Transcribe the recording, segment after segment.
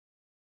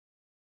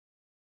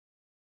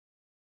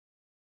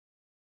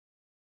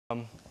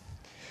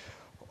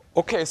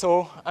Okay,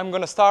 so I'm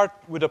going to start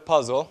with a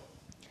puzzle.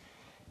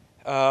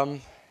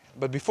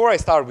 But before I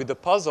start with the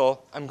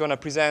puzzle, I'm going to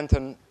present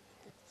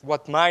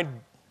what might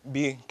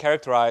be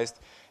characterized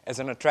as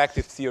an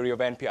attractive theory of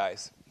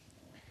NPIs.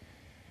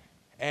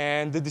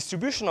 And the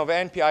distribution of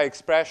NPI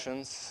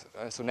expressions,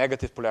 so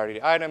negative polarity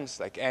items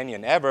like any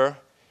and ever,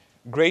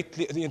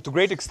 to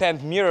great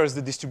extent mirrors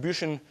the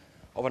distribution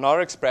of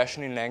another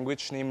expression in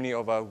language, namely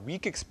of a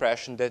weak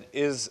expression that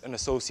is an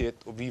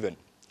associate of even.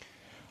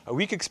 A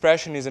weak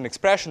expression is an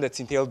expression that's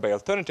entailed by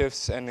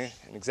alternatives, and an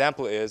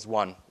example is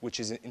 1, which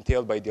is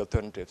entailed by the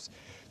alternatives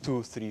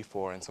 2, 3,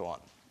 4, and so on.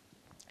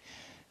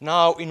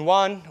 Now, in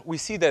 1, we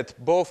see that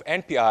both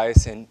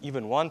NPIs and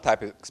even 1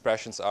 type of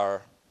expressions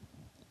are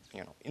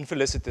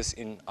infelicitous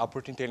in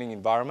upward entailing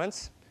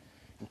environments,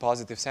 in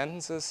positive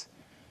sentences.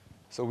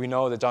 So we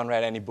know that John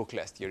read any book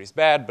last year is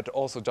bad, but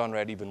also John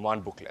read even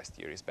 1 book last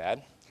year is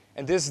bad.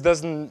 And this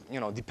doesn't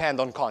depend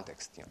on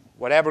context.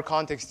 Whatever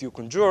context you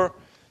conjure,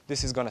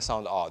 this is going to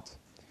sound odd.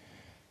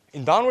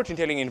 In downward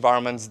entailing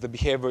environments, the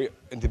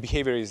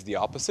behavior is the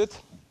opposite.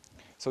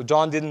 So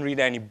John didn't read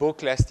any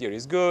book last year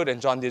is good,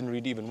 and John didn't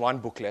read even 1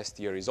 book last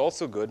year is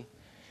also good.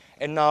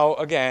 And now,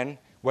 again,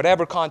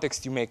 whatever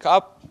context you make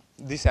up,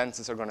 these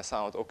sentences are going to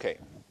sound OK.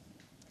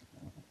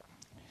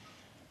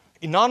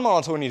 In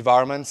non-monotone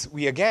environments,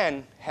 we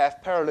again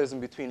have parallelism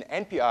between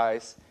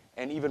NPIs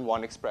and even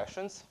 1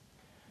 expressions.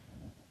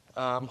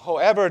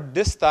 However,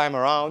 this time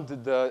around,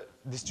 the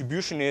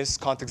distribution is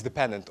context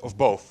dependent of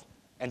both,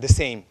 and the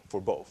same for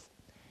both.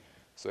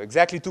 So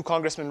exactly 2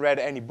 congressmen read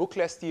any book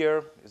last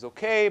year is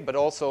OK, but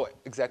also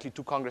exactly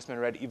 2 congressmen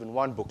read even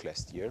 1 book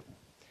last year.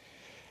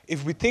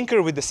 If we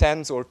tinker with the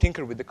sentence or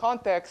tinker with the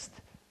context,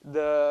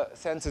 the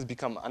sentences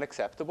become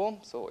unacceptable.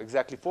 So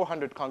exactly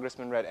 400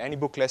 congressmen read any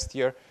book last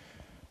year,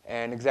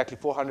 and exactly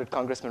 400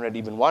 congressmen read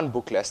even 1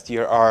 book last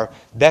year are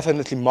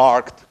definitely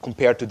marked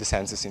compared to the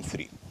sentences in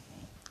 3.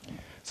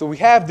 So we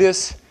have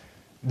this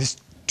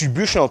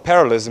distributional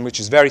parallelism, which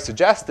is very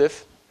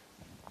suggestive.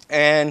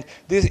 And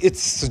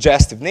its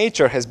suggestive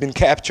nature has been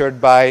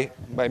captured by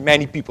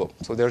many people.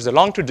 So there's a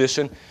long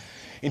tradition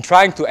in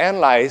trying to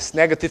analyze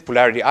negative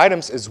polarity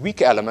items as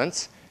weak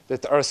elements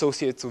that are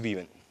associates of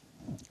even.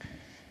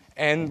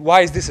 And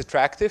why is this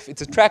attractive?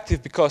 It's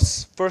attractive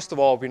because, first of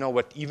all, we know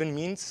what even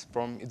means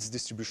from its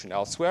distribution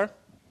elsewhere.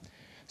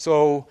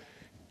 So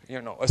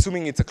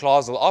assuming it's a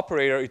clausal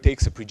operator, it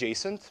takes a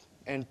prejacent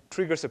and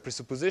triggers a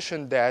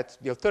presupposition that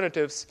the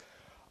alternatives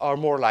are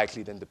more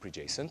likely than the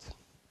prejacent.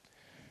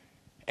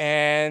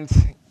 And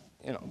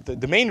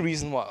the main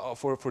reason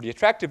for the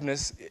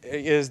attractiveness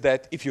is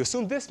that if you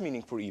assume this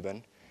meaning for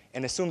even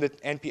and assume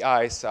that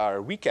NPIs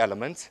are weak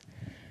elements,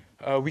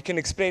 we can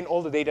explain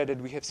all the data that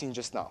we have seen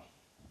just now.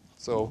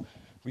 So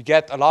we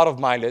get a lot of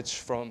mileage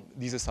from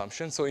these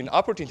assumptions. So in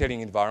upward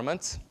entailing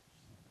environments,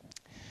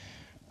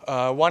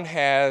 one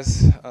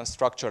has a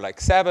structure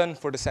like 7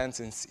 for the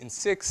sentence in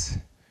 6,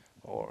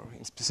 or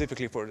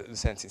specifically for the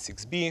sentence in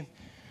 6b.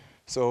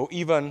 So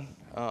even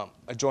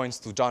adjoins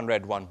to John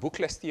read 1 book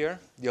last year.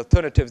 The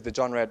alternatives that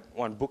John read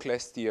 1 book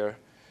last year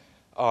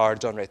are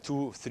John read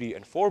 2, 3,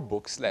 and 4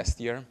 books last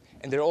year.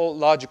 And they're all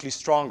logically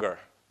stronger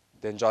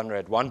than John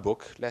read 1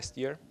 book last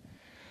year.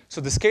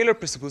 So the scalar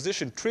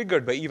presupposition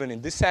triggered by even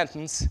in this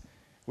sentence,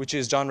 which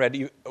is John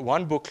read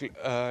 1 book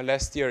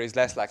last year is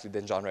less likely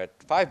than John read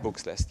 5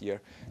 books last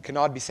year,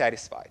 cannot be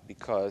satisfied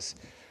because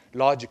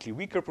logically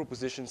weaker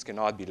propositions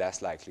cannot be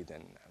less likely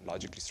than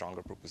logically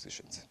stronger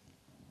propositions.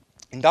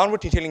 In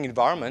downward entailing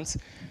environments,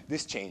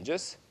 this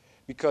changes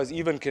because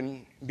even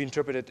can be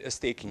interpreted as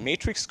taking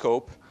matrix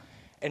scope.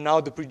 And now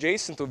the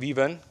prejacent of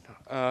even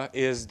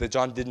is that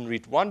John didn't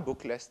read 1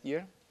 book last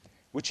year,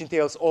 which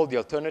entails all the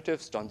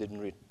alternatives. John didn't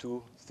read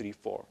 2, 3,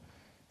 4,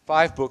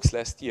 5 books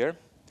last year.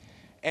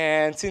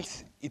 And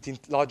since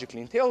it logically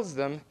entails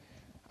them,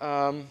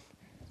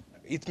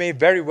 it may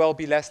very well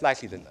be less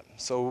likely than them.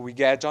 So we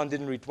get John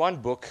didn't read 1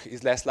 book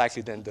is less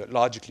likely than the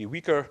logically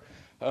weaker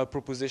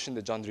proposition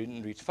that John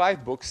didn't read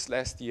 5 books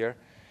last year.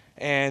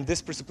 And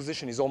this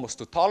presupposition is almost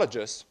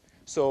tautologous.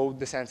 So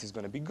the sentence is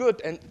going to be good.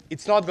 And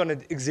it's not going to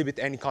exhibit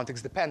any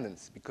context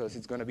dependence because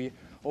it's going to be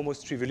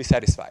almost trivially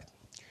satisfied.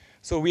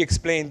 So we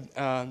explained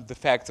the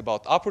facts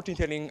about upward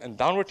entailing and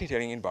downward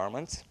entailing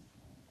environments.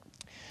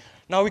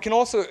 Now we can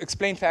also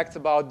explain facts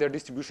about their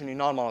distribution in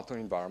non-monotone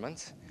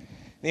environments.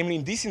 Namely,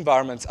 in these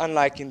environments,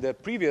 unlike in the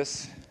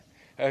previous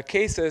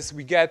cases,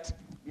 we get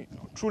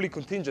truly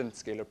contingent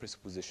scalar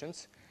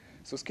presuppositions.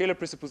 So scalar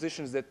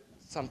presuppositions that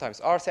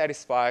sometimes are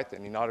satisfied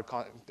and in other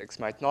contexts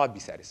might not be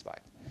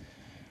satisfied.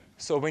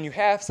 So when you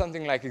have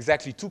something like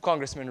exactly 2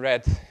 congressmen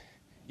read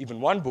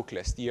even 1 book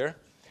last year,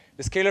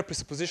 the scalar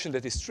presupposition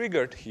that is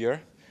triggered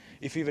here,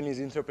 if even is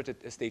interpreted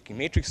as taking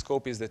matrix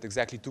scope, is that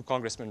exactly 2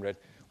 congressmen read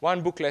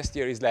 1 book last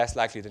year is less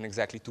likely than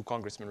exactly 2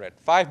 congressmen read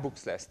 5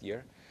 books last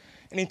year.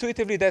 And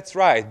intuitively, that's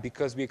right,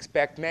 because we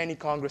expect many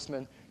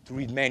congressmen to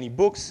read many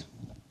books.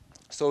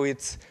 So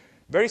it's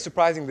very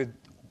surprising that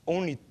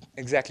only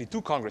exactly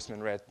 2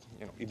 congressmen read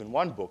even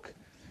 1 book.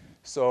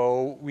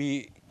 So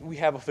we we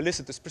have a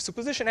felicitous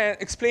presupposition and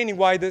explaining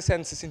why the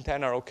sentences in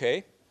 10 are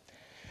OK.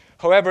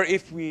 However,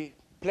 if we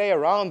play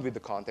around with the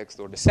context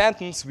or the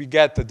sentence, we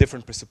get a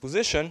different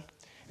presupposition.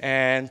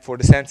 And for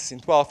the sentences in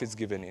 12, it's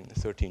given in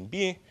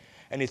 13b.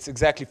 And it's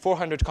exactly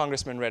 400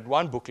 congressmen read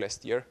 1 book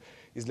last year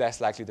is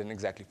less likely than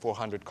exactly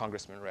 400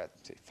 congressmen read,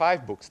 say,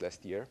 5 books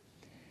last year.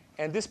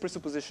 And this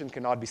presupposition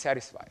cannot be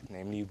satisfied.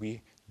 Namely,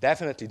 we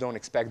definitely don't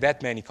expect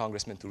that many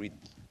congressmen to read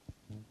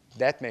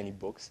that many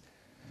books,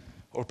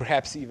 or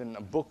perhaps even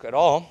a book at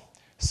all.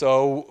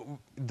 So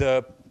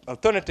the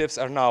alternatives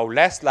are now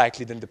less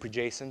likely than the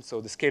prejacent,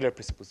 so the scalar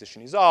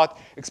presupposition is odd,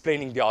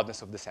 explaining the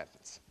oddness of the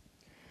sentence.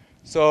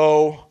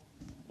 So,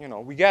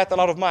 we get a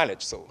lot of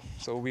mileage, so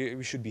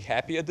we should be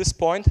happy at this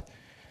point.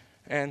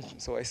 And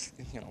so,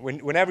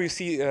 whenever you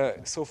see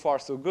so far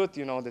so good,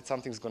 you know that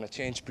something's going to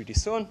change pretty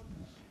soon.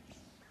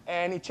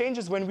 And it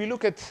changes when we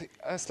look at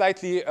a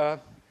slightly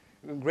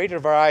greater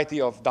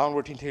variety of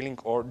downward entailing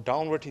or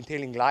downward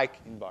entailing-like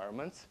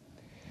environments.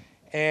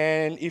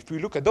 And if we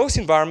look at those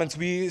environments,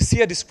 we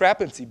see a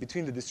discrepancy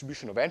between the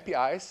distribution of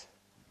NPIs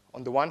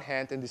on the one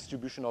hand and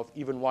distribution of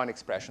even one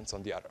expressions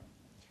on the other.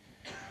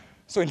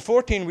 So in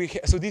 14,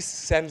 so these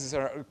sentences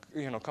are,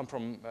 come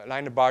from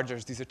Leiner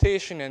Barger's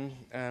dissertation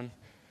and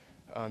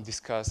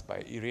discussed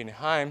by Irene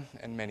Heim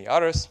and many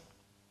others.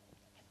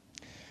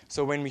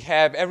 So when we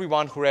have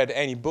everyone who read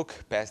any book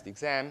passed the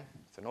exam,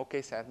 it's an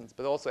OK sentence,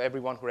 but also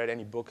everyone who read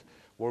any book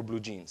wore blue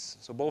jeans.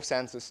 So both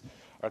sentences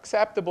are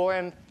acceptable,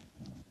 and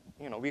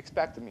we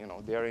expect them.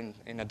 They're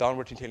in a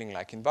downward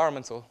entailing-like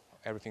environment, so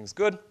everything's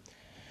good.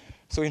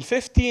 So in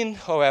 15,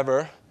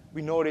 however,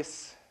 we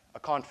notice a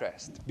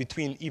contrast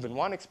between even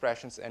one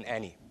expressions and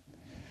any.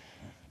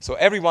 So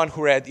everyone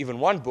who read even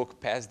one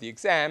book passed the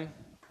exam.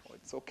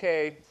 It's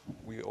OK.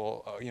 We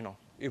all,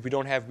 if we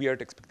don't have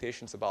weird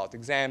expectations about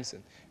exams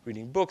and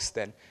reading books,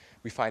 then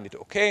we find it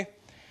OK.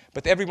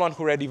 But everyone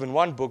who read even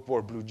one book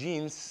wore blue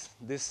jeans.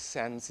 This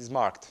sentence is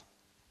marked.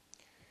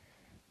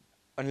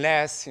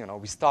 Unless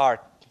we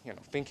start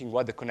thinking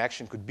what the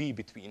connection could be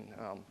between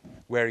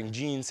wearing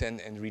jeans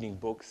and reading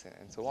books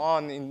and so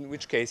on, in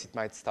which case it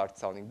might start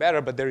sounding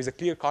better. But there is a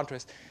clear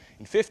contrast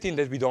in 15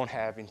 that we don't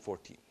have in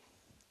 14.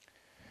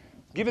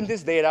 Given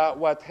this data,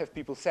 what have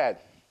people said?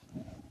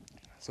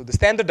 So the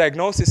standard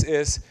diagnosis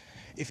is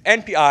if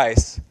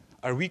NPIs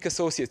are weak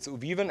associates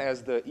of even,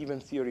 as the even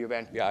theory of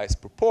NPIs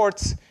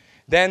purports,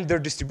 then their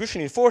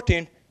distribution in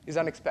 14 is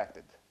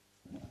unexpected.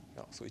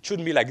 So it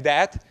shouldn't be like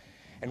that.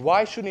 And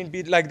why shouldn't it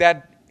be like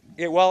that?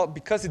 Well,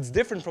 because it's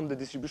different from the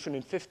distribution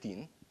in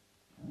 15.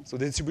 So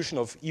the distribution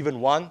of even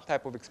one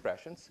type of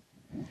expressions.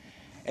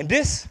 And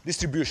this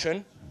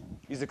distribution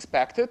is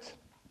expected,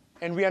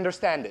 and we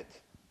understand it.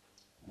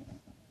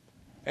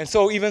 And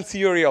so even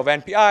theory of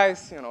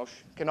NPIs,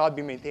 cannot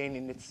be maintained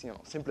in its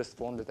simplest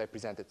form that I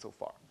presented so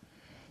far.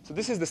 So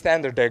this is the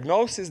standard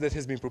diagnosis that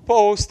has been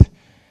proposed,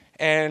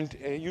 and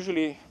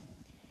usually,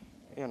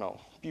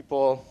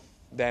 people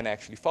then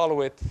actually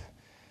follow it.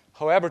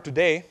 However,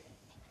 today,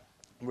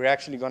 we're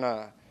actually going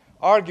to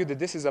argue that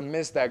this is a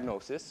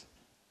misdiagnosis,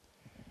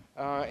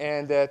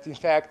 and that, in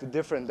fact, a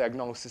different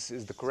diagnosis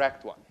is the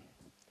correct one.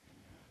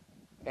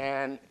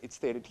 And it's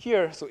stated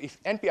here, so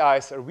if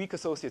NPIs are weak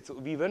associates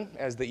of even,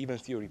 as the even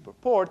theory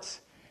purports,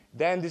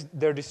 then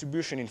their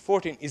distribution in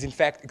 14 is, in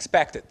fact,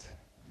 expected.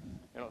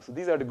 So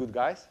these are the good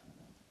guys.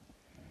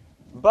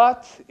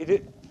 But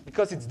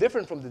because it's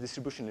different from the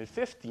distribution in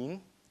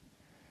 15,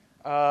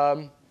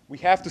 we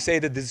have to say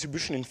that the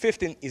distribution in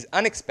 15 is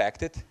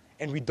unexpected,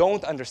 and we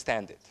don't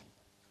understand it.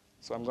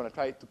 So I'm going to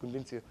try to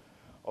convince you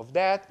of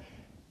that.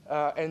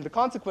 And the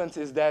consequence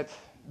is that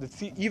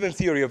the even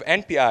theory of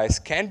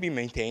NPIs can be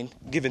maintained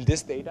given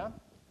this data.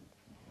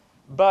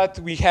 But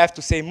we have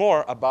to say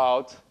more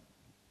about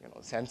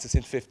sentences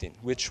in 15,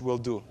 which we'll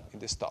do in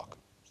this talk.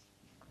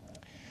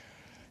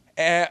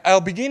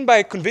 I'll begin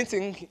by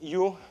convincing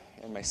you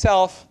and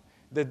myself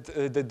that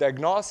the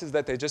diagnosis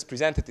that I just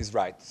presented is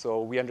right.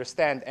 So we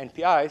understand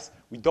NPIs.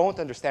 We don't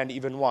understand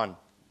even one,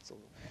 so,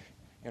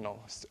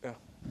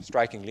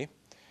 strikingly.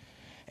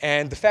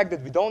 And the fact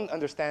that we don't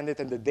understand it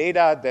and the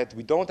data that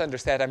we don't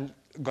understand, I'm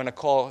going to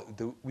call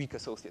the weak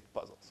associate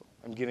puzzle. So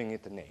I'm giving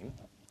it a name.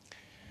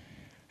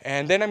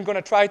 And then I'm going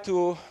to try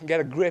to get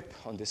a grip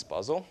on this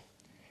puzzle.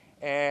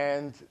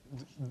 And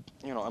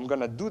I'm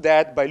going to do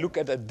that by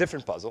looking at a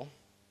different puzzle,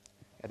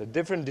 at a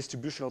different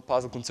distributional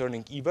puzzle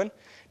concerning even,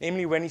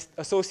 namely when it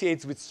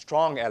associates with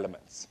strong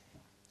elements.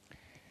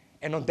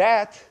 And on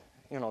that,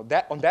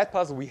 on that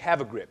puzzle, we have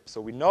a grip.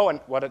 So we know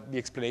what the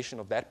explanation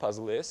of that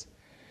puzzle is.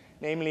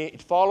 Namely,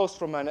 it follows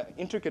from an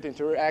intricate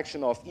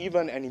interaction of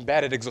even and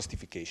embedded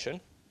exhaustification.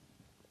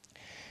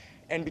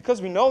 And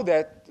because we know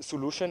that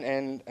solution,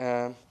 and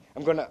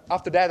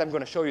after that, I'm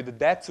going to show you that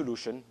that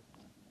solution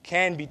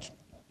can be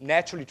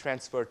naturally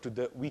transferred to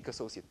the weak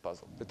associate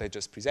puzzle that I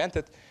just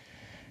presented.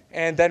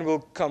 And then we'll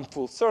come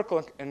full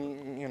circle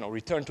and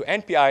return to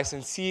NPIs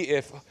and see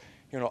if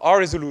our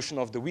resolution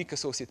of the weak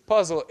associate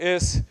puzzle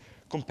is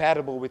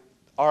compatible with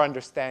our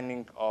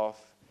understanding of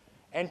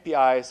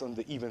NPIs on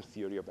the even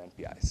theory of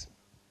NPIs.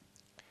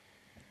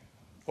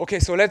 Okay,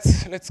 so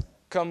let's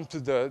come to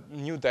the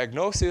new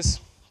diagnosis.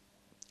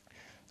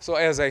 So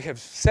as I have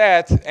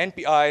said,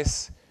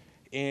 NPIs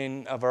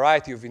in a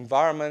variety of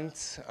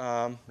environments,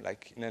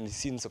 like in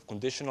antecedents of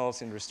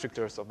conditionals, in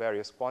restrictors of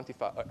various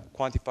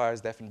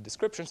quantifiers, definite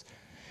descriptions,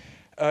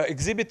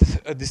 exhibit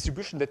a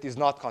distribution that is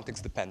not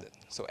context dependent.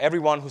 So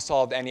everyone who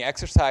solved any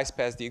exercise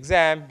passed the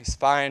exam is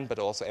fine, but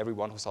also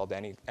everyone who solved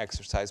any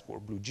exercise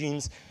wore blue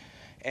jeans,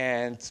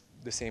 and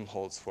the same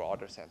holds for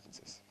other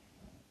sentences.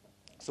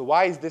 So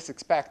why is this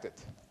expected?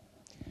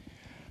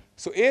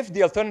 So if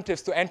the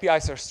alternatives to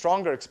NPIs are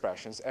stronger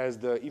expressions, as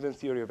the even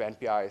theory of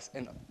NPIs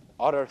and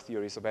other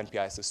theories of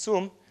NPIs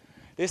assume,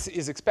 this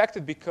is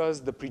expected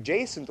because the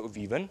prejacent of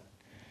even,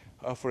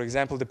 for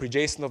example, the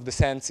prejacent of the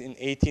sense in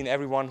 18,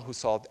 everyone who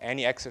solved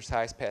any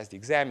exercise passed the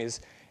exam,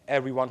 is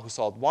everyone who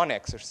solved one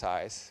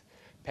exercise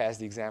passed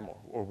the exam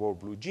or wore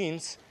blue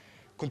jeans.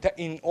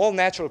 In all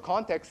natural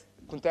contexts,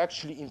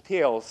 contextually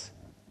entails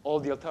all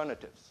the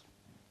alternatives.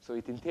 So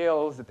it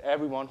entails that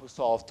everyone who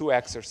solved two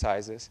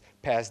exercises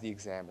passed the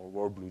exam or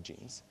wore blue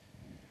jeans.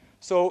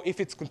 So if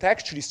it's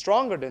contextually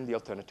stronger than the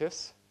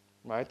alternatives,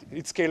 right,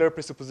 its scalar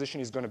presupposition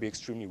is going to be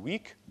extremely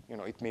weak.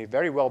 It may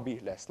very well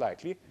be less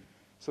likely.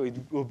 So it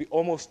will be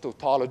almost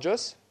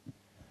tautologous.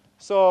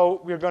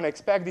 So we're going to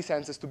expect these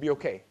senses to be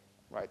OK,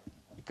 right?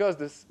 Because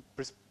this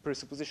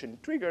presupposition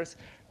triggers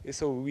is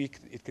so weak,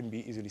 it can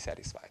be easily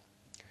satisfied.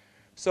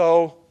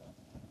 So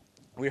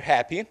we're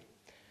happy.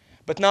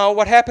 But now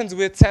what happens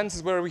with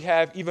senses where we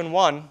have even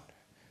one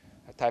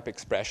type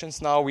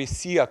expressions? Now we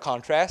see a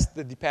contrast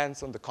that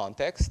depends on the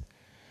context.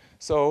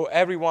 So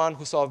everyone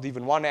who solved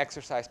even one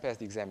exercise passed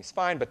the exam is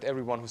fine, but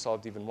everyone who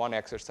solved even one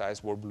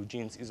exercise wore blue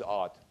jeans is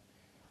odd,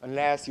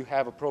 unless you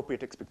have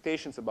appropriate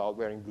expectations about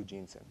wearing blue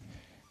jeans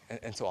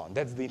and so on.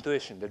 That's the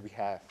intuition that we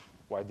have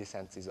why this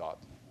sentence is odd.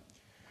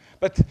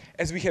 But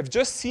as we have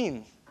just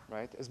seen,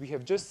 right,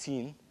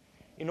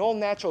 in all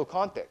natural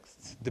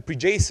contexts, the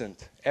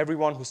prejacent,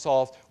 everyone who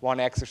solved one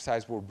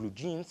exercise wore blue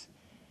jeans,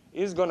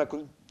 is going to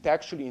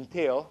contextually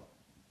entail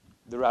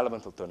the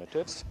relevant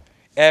alternatives.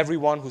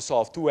 Everyone who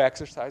solved two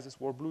exercises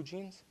wore blue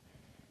jeans.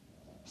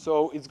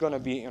 So it's going to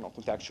be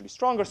contextually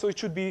stronger, so it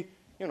should be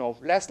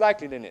less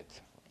likely than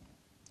it.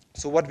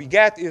 So what we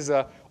get is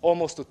a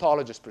almost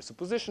tautologous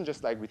presupposition,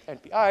 just like with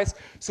NPIs.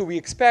 So we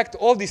expect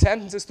all these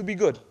sentences to be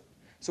good.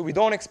 So we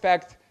don't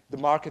expect the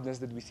markedness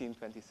that we see in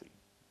 23.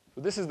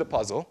 So this is the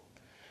puzzle.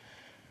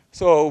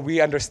 So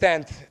we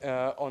understand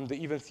on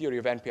the even theory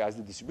of NPIs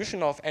the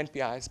distribution of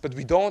NPIs, but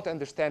we don't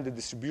understand the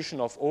distribution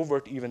of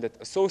overt even that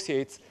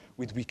associates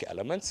with weak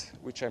elements,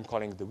 which I'm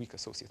calling the weak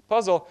associate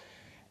puzzle.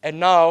 And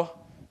now,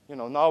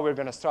 now we're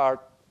going to start,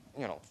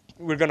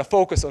 we're going to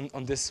focus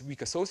on this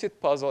weak associate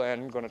puzzle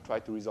and going to try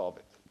to resolve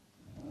it.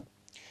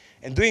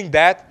 And doing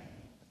that,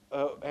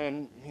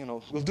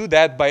 we'll do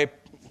that by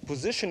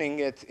positioning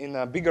it in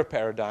a bigger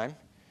paradigm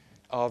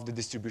of the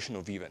distribution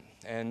of even.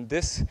 And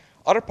this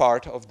other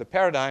part of the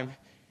paradigm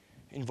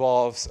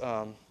involves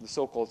the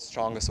so-called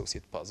strong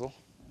associate puzzle.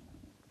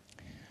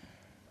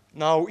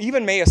 Now,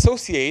 even may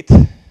associate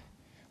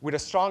with a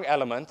strong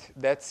element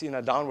that's in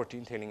a downward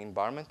entailing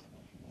environment.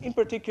 In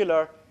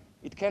particular,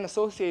 it can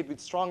associate with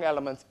strong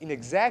elements in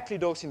exactly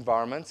those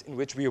environments in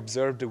which we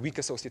observe the weak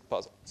associate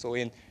puzzle. So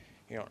in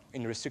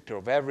restrictor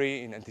of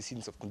every, in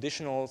antecedents of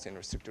conditionals, in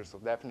restrictors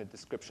of definite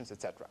descriptions,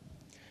 etc.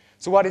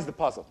 So what is the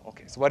puzzle?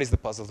 Okay, so what is the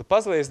puzzle? The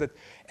puzzle is that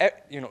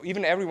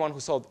even everyone who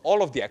solved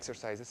all of the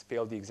exercises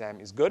failed the exam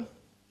is good.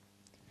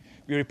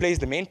 We replace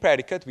the main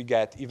predicate. We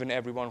get even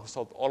everyone who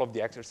solved all of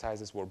the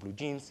exercises wore blue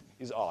jeans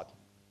is odd.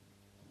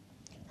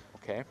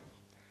 Okay.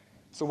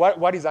 So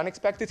what is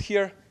unexpected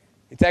here?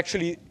 It's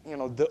actually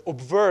the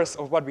obverse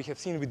of what we have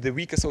seen with the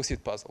weak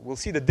associate puzzle. We'll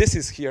see that this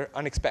is here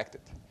unexpected.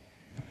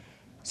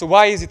 So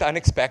why is it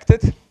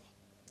unexpected?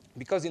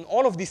 Because in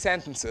all of these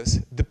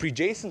sentences, the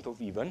prejacent of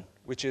even,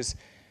 which is,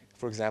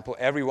 for example,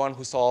 everyone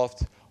who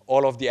solved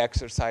all of the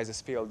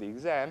exercises failed the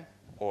exam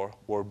or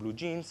wore blue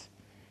jeans,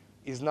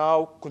 is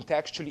now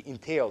contextually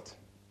entailed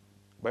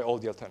by all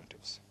the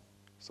alternatives.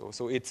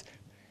 So it's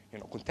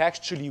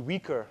contextually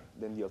weaker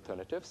than the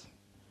alternatives.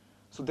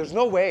 So there's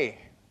no way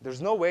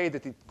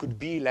that it could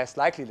be less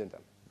likely than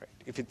them.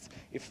 Right?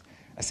 If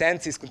a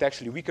sense is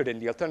contextually weaker than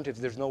the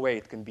alternatives, there's no way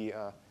it can be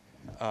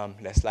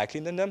less likely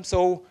than them.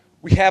 So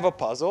we have a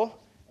puzzle.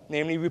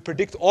 Namely, we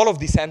predict all of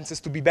these sentences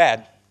to be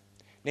bad.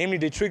 Namely,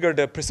 they trigger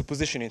the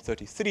presupposition in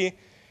 33.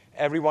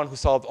 Everyone who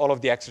solved all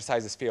of the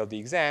exercises failed the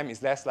exam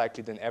is less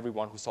likely than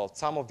everyone who solved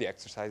some of the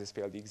exercises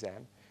failed the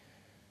exam.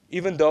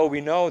 Even though we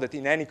know that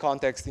in any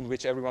context in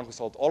which everyone who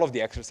solved all of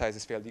the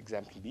exercises failed the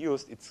exam can be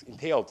used, it's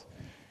entailed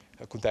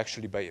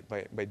contextually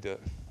by the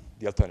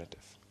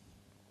alternative.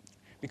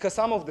 Because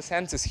some of the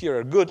senses here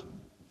are good,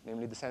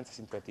 namely the senses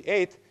in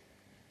 28,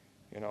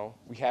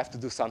 we have to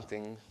do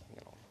something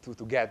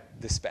to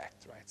get this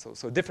fact, right?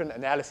 So different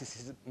analysis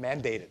is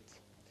mandated.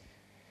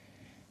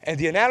 And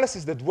the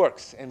analysis that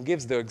works and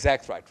gives the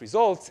exact right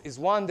results is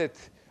one that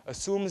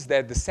assumes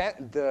that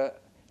the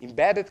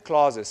embedded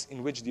clauses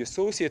in which the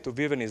associate of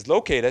even is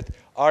located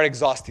are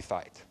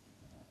exhaustified.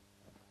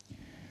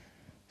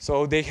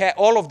 So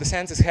all of the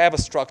senses have a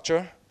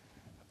structure,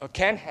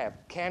 can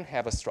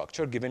have a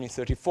structure given in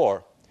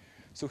 34.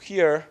 So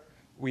here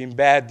we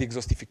embed the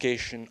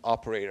exhaustification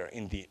operator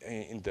in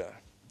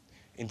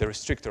the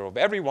restrictor of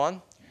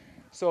everyone.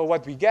 So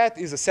what we get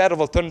is a set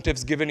of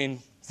alternatives given in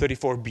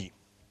 34b.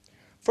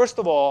 First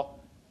of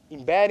all,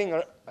 embedding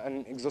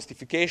an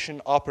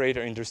exhaustification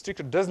operator in the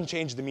restrictor doesn't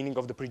change the meaning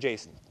of the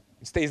prejacent.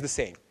 It stays the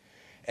same.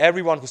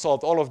 Everyone who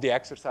solved all of the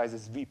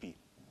exercises VP,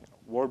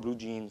 wore blue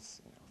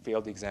jeans,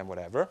 failed the exam,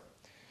 whatever.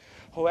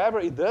 However,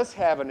 it does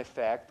have an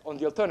effect on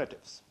the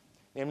alternatives.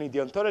 Namely, the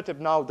alternative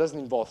now doesn't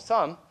involve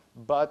some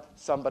but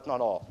not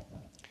all.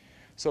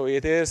 So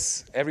it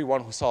is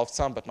everyone who solved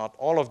some but not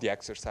all of the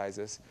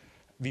exercises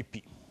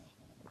VP.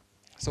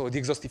 So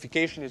the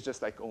exhaustification is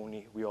just like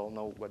only. We all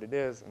know what it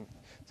is, and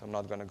so I'm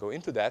not going to go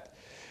into that.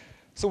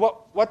 So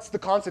what's the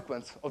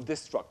consequence of this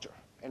structure?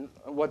 And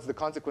what's the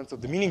consequence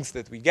of the meanings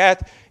that we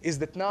get is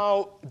that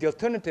now the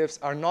alternatives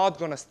are not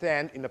going to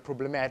stand in a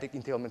problematic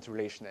entailment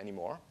relation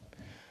anymore.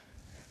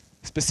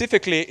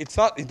 Specifically,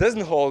 it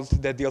doesn't hold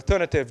that the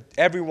alternative,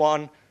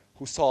 everyone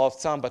who solved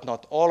some but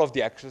not all of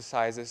the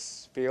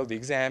exercises failed the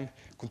exam,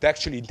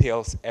 contextually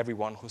entails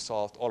everyone who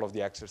solved all of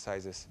the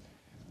exercises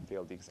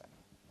failed the exam.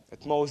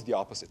 At most, the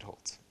opposite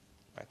holds.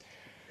 Right?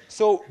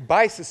 So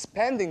by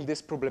suspending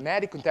this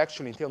problematic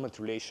contextual entailment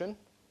relation,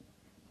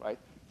 right,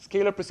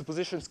 scalar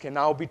presuppositions can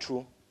now be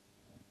true.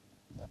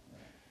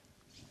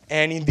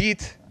 And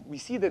indeed, we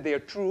see that they are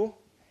true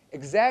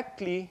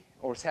exactly,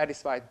 or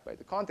satisfied by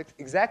the context,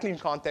 exactly in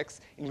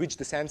contexts in which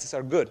the senses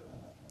are good.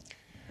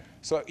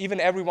 So even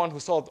everyone who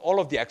solved all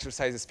of the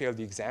exercises failed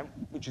the exam,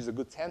 which is a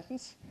good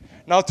sentence,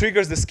 now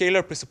triggers the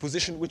scalar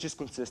presupposition, which is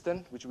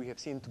consistent, which we have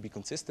seen to be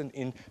consistent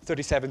in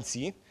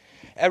 37c.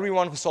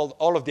 Everyone who solved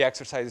all of the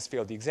exercises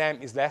failed the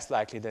exam is less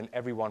likely than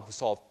everyone who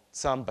solved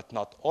some but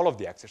not all of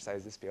the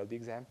exercises failed the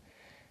exam.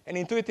 And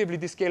intuitively,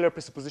 this scalar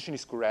presupposition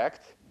is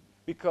correct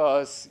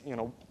because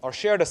our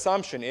shared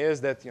assumption is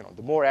that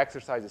the more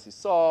exercises you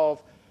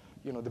solve,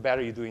 the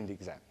better you do in the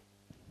exam.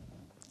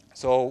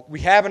 So we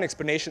have an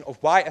explanation of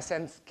why a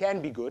sentence can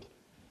be good,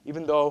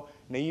 even though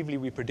naively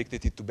we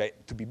predicted it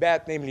to be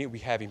bad. Namely, we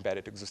have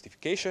embedded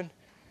exhaustification.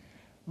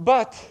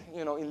 But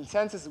in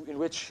senses in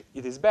which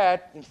it is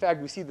bad, in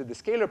fact, we see that the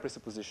scalar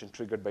presupposition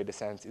triggered by the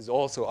sentence is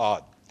also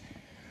odd.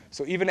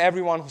 So even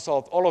everyone who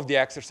solved all of the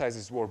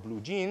exercises wore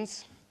blue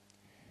jeans.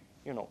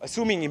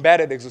 Assuming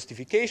embedded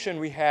exhaustification,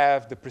 we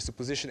have the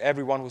presupposition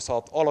everyone who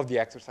solved all of the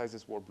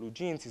exercises wore blue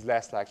jeans is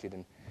less likely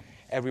than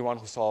everyone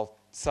who solved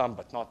some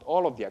but not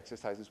all of the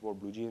exercises wore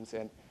blue jeans.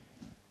 And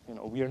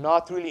we are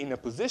not really in a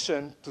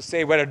position to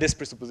say whether this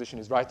presupposition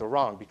is right or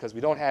wrong because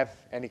we don't have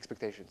any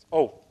expectations.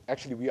 Oh,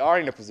 actually, we are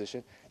in a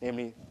position,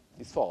 namely,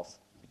 it's false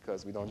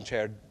because we don't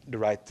share the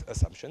right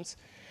assumptions.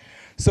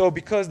 So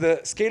because the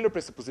scalar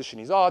presupposition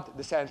is odd,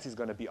 the sentence is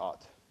going to be odd.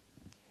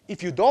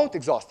 If you don't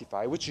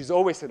exhaustify, which is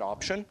always an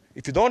option,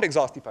 if you don't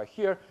exhaustify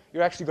here,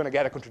 you're actually going to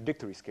get a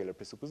contradictory scalar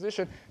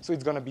presupposition, so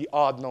it's going to be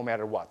odd no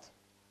matter what.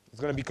 It's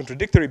going to be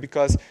contradictory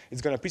because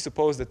it's going to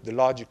presuppose that the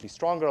logically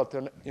stronger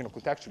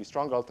contextually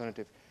stronger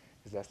alternative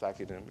is less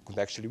likely than the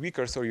contextually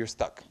weaker, so you're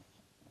stuck.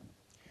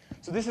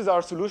 So this is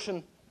our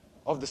solution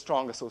of the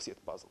strong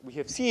associate puzzle. We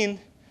have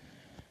seen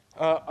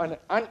at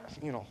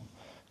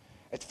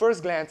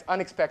first glance,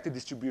 unexpected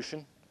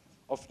distribution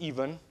of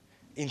even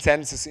in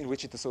sentences in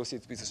which it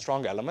associates with a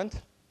strong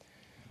element.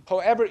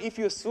 However, if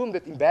you assume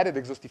that embedded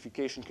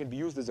exhaustification can be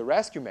used as a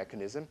rescue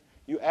mechanism,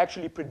 you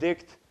actually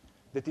predict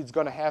that it's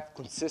going to have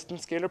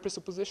consistent scalar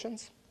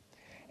presuppositions.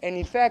 And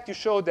in fact, you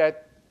show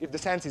that if the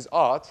sentence is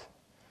odd,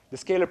 the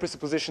scalar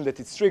presupposition that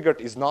it's triggered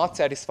is not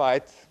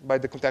satisfied by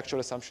the contextual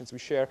assumptions we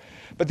share.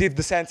 But if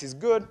the sentence is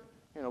good,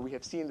 we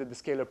have seen that the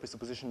scalar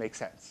presupposition makes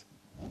sense.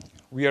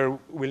 We are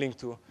willing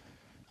to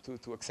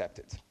accept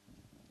it.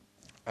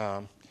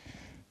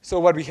 So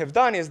what we have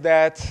done is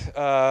that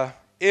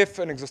if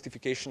an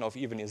exhaustification of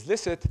even is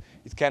licit,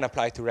 it can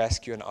apply to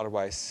rescue an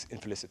otherwise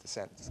infelicitous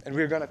sentence. And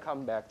we're going to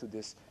come back to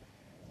this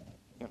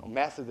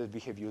method that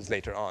we have used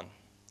later on.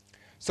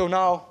 So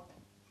now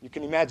you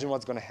can imagine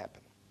what's going to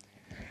happen.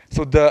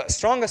 So the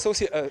strong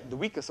associate, the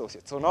weak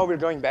associate. So now we're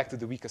going back to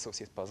the weak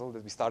associate puzzle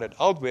that we started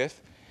out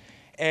with.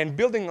 And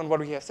building on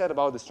what we have said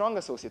about the strong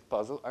associate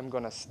puzzle, I'm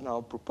going to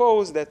now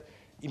propose that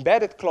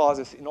embedded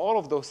clauses in all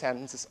of those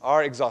sentences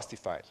are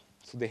exhaustified.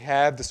 So they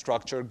have the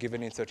structure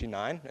given in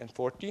 39 and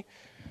 40.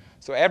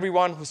 So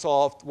everyone who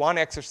solved one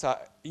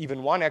exercise,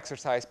 even one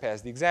exercise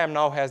past the exam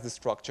now has the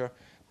structure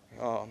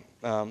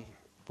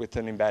with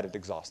an embedded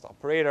exhaust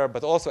operator.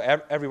 But also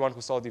everyone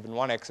who solved even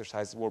one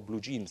exercise wore blue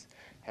jeans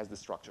has the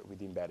structure with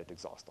the embedded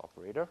exhaust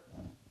operator.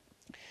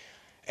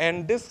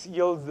 And this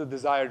yields the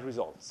desired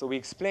result. So we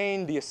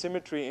explain the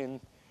asymmetry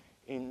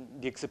in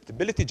the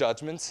acceptability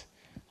judgments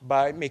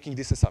by making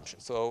this assumption.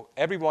 So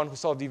everyone who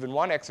solved even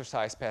one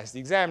exercise past the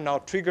exam now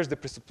triggers the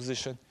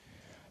presupposition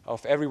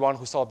of everyone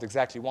who solved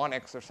exactly one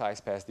exercise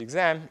past the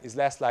exam is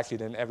less likely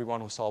than everyone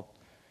who solved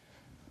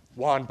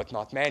one but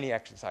not many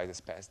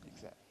exercises past the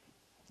exam.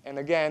 And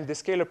again, the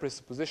scalar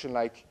presupposition,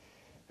 like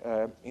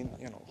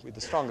with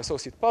the strong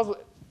associate puzzle,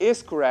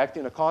 is correct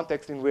in a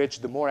context in which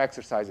the more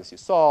exercises you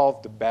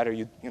solve, the better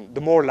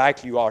the more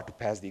likely you are to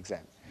pass the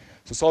exam.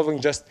 So solving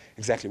just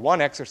exactly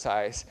one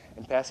exercise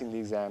and passing the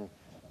exam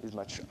is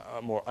much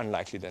more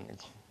unlikely than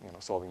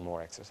solving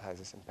more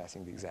exercises and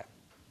passing the exam.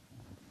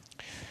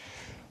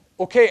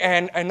 Okay,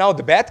 and now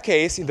the bad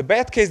case. In the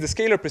bad case, the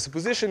scalar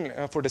presupposition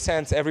for the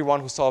sense everyone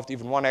who solved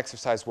even one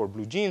exercise wore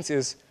blue jeans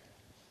is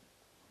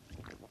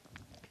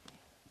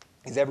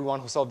everyone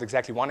who solved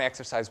exactly one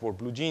exercise wore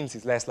blue jeans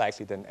is less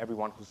likely than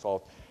everyone who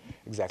solved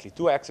exactly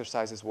two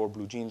exercises wore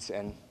blue jeans.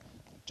 And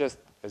just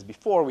as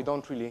before, we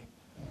don't really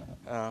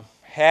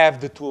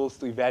have the tools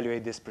to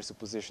evaluate this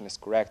presupposition as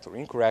correct or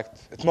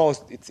incorrect. At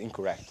most, it's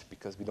incorrect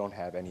because we don't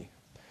have any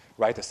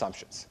right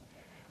assumptions.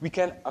 We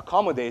can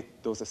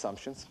accommodate those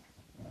assumptions.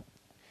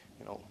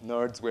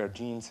 Nerds wear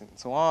jeans and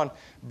so on,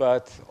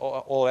 but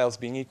all else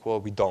being equal,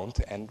 we don't,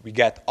 and we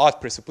get odd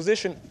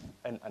presupposition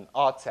and an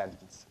odd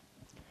sentence.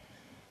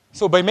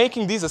 So by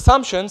making these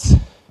assumptions,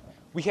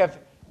 we have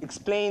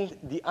explained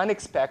the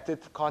unexpected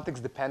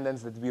context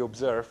dependence that we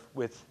observe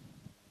with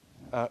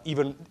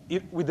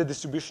the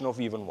distribution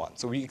of even one.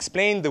 So we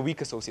explained the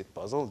weak associate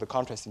puzzle, the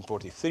contrast in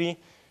 43,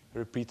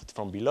 repeated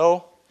from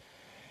below,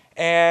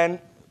 and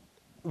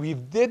we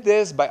did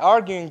this by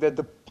arguing that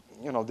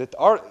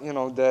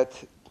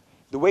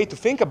the way to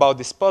think about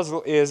this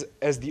puzzle is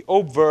as the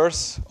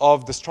obverse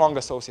of the strong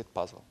associate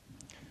puzzle.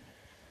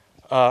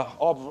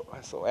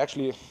 So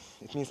actually,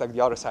 it means like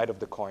the other side of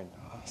the coin.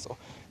 So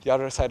the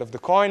other side of the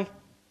coin.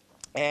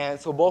 And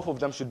so both of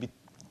them should be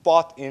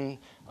thought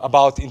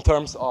about in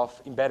terms of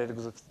embedded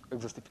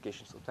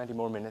exhaustification. So 20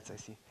 more minutes, I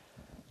see.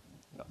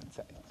 No,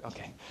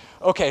 okay.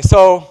 Okay,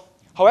 so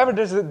however,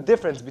 there's a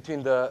difference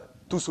between the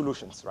two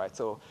solutions, right?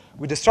 So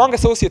with the strong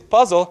associate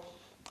puzzle,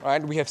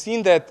 right, we have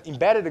seen that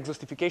embedded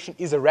exhaustification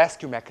is a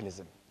rescue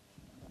mechanism.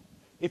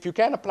 If you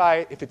can apply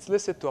it, if it's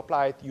licit to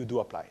apply it, you do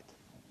apply it.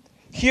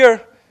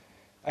 Here,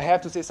 I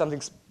have to say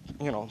something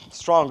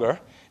stronger,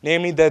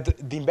 namely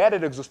that the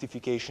embedded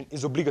exhaustification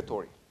is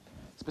obligatory.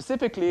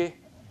 Specifically,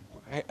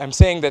 I'm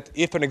saying that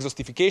if an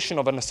exhaustification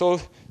of an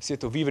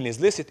associate of even is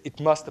licit, it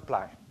must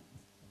apply.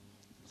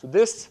 So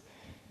this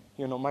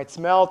might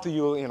smell to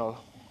you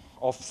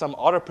of some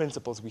other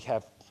principles we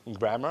have in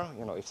grammar.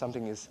 If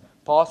something is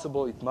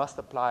possible, it must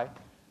apply.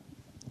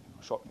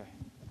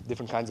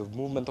 Different kinds of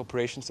movement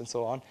operations and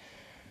so on.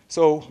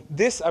 So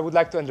this I would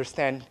like to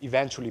understand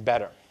eventually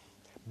better.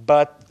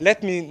 But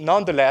let me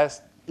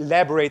nonetheless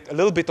elaborate a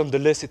little bit on the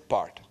licit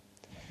part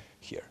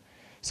here.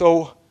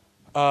 So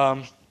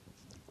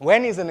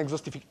when is an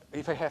exhaustification,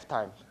 if I have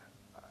time,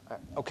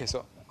 okay,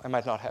 so I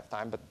might not have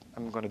time, but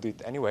I'm going to do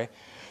it anyway.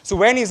 So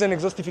when is an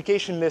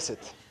exhaustification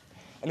licit?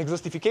 An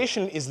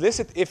exhaustification is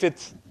licit if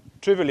it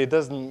trivially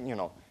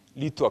doesn't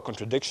lead to a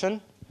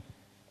contradiction,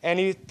 and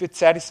if it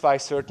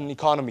satisfies certain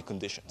economy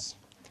conditions.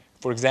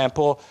 For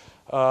example,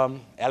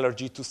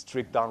 allergy to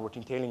strict downward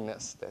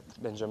entailingness that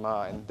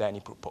Benjamin and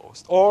Danny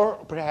proposed, or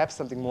perhaps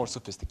something more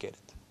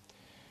sophisticated.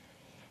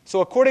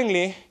 So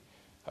accordingly,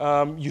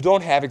 you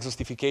don't have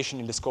exhaustification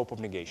in the scope of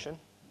negation.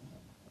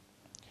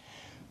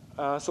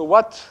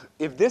 So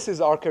if this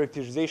is our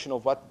characterization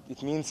of what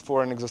it means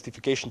for an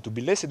exhaustification to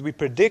be licit, we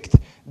predict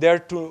there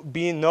to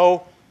be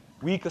no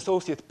weak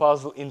associate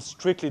puzzle in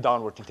strictly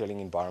downward entailing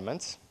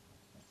environments.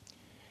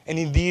 And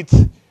indeed,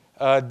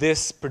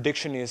 this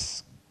prediction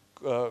is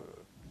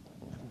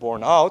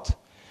borne out.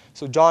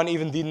 So John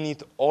even didn't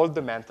need all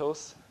the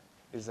mentals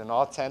is an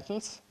odd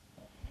sentence.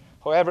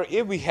 However,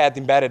 if we had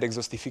embedded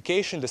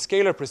exhaustification, the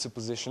scalar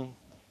presupposition,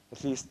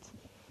 at least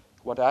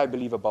what I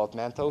believe about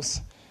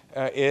mentals,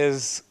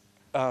 is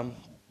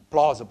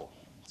plausible.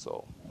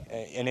 So,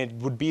 and it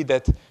would be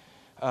that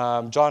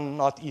John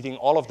not eating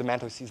all of the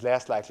mentals is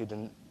less likely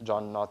than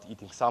John not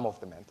eating some of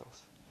the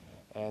mentals.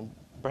 And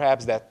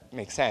perhaps that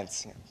makes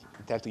sense.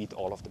 We tend to eat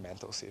all of the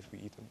mentals if we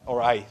eat them,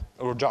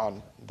 or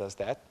John does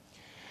that.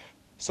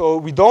 So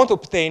we don't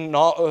obtain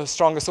a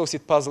strong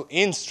associate puzzle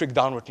in strict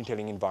downward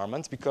entailing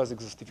environments because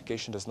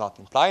exhaustification does not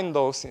imply in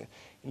those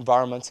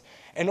environments.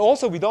 And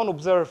also we don't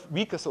observe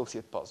weak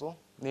associate puzzle.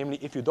 Namely,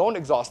 if you don't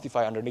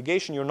exhaustify under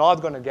negation, you're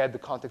not going to get the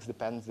context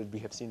dependence that we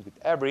have seen with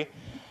every.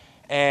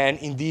 And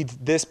indeed,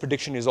 this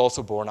prediction is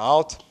also borne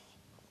out.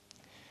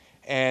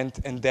 And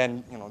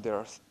then there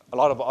are a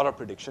lot of other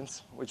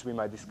predictions, which we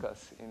might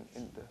discuss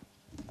in the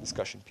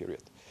discussion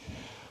period.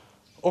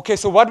 Okay,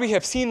 so what we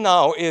have seen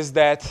now is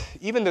that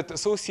even that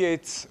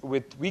associates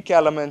with weak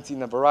elements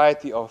in a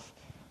variety of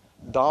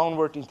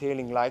downward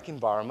entailing-like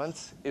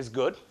environments is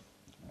good.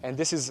 And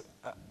this is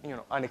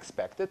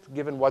unexpected,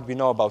 given what we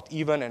know about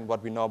even and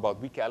what we know about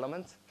weak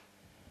elements,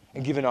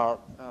 and given our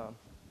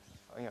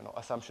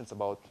assumptions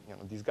about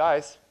these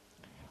guys.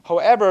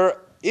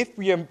 However, if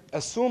we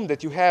assume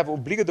that you have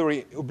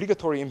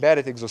obligatory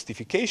embedded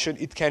exhaustification,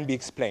 it can be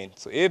explained.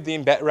 So if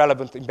the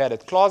relevant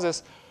embedded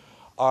clauses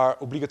are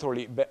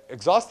obligatorily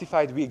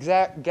exhaustified, we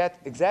get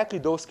exactly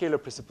those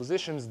scalar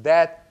presuppositions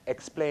that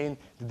explain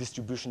the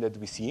distribution that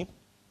we see.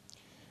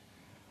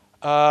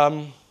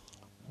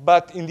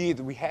 But indeed,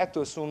 we had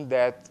to assume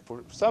that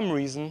for some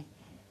reason,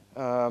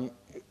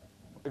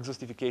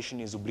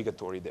 exhaustification is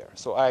obligatory there.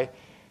 So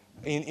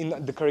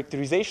in the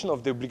characterization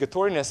of the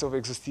obligatoriness of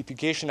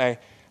exhaustification,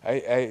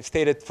 I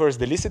stated first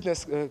the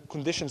licitness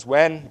conditions,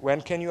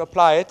 when can you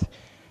apply it,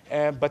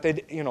 but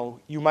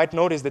you might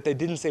notice that I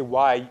didn't say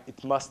why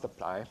it must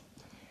apply.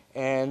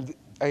 And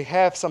I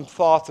have some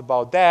thoughts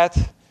about that,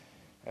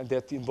 and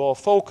that involve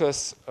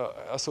focus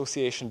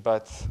association,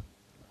 but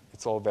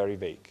it's all very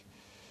vague.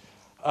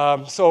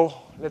 So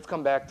let's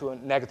come back to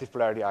negative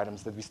polarity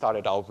items that we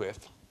started out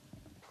with.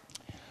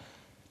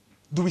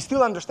 Do we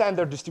still understand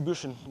their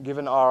distribution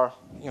given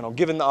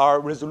our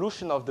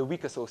resolution of the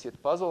weak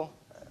associate puzzle?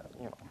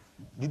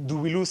 Do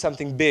we lose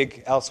something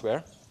big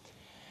elsewhere?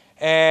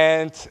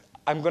 And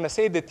I'm going to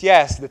say that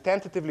yes, that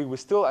tentatively we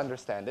still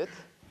understand it.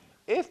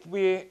 If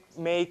we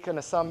make a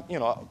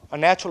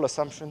natural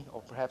assumption,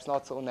 or perhaps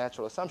not so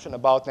natural assumption,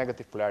 about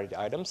negative polarity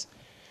items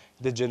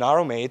that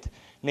Gennaro made,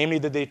 namely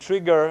that they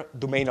trigger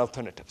domain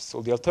alternatives.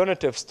 So the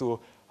alternatives to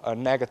a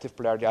negative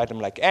polarity item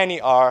like any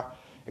are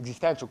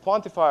existential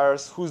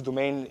quantifiers whose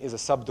domain is a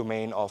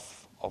subdomain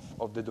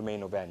of the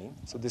domain of any.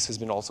 So this has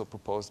been also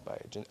proposed by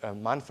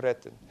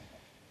Manfred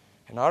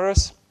and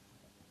others.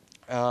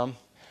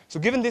 So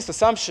given this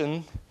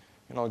assumption,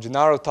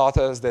 Gennaro taught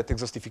us that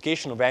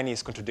exhaustification of any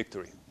is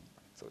contradictory.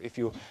 So if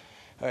you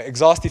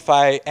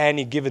exhaustify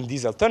any given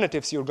these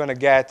alternatives, you're going to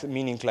get,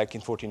 meaning like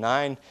in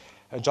 49,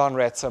 John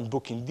read some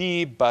book in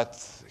D, but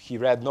he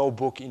read no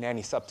book in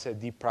any subset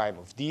D prime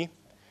of D.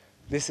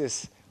 This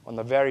is on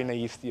a very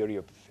naive theory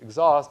of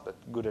exhaust, but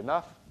good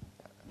enough.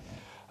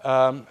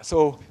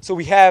 So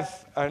we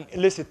have an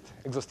illicit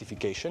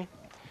exhaustification.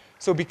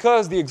 So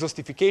because the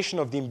exhaustification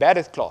of the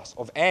embedded clause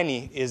of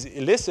any is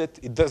illicit,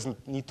 it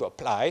doesn't need to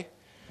apply.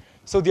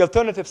 So the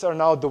alternatives are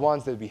now the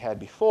ones that we had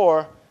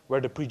before, where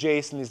the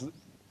pre-JSON is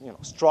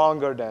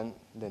stronger than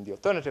the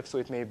alternative, so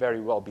it may very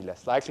well be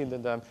less likely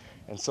than them.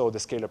 And so the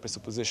scalar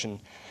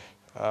presupposition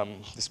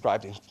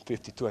described in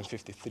 52 and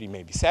 53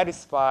 may be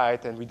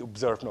satisfied, and we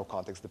observe no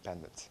context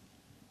dependence.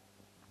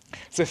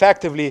 So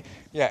effectively,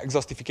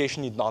 exhaustification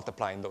need not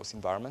apply in those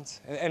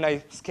environments. And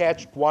I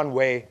sketched one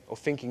way of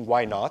thinking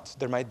why not.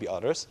 There might be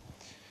others.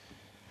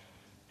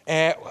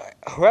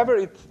 However,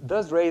 it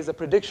does raise a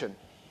prediction.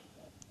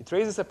 It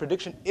raises a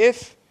prediction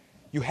if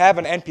you have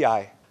an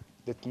NPI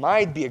that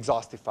might be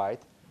exhaustified,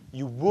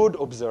 you would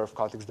observe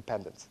context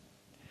dependence.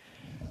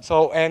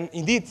 So, and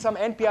indeed, some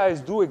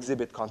NPIs do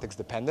exhibit context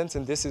dependence,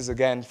 and this is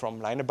again from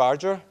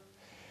Leinebarger,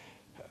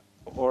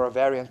 or a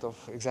variant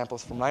of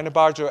examples from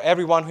Leinebarger.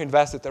 Everyone who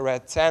invested the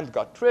red sand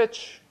got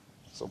rich,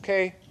 it's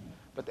okay,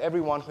 but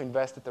everyone who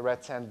invested the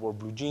red sand wore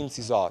blue jeans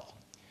is odd.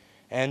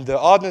 And the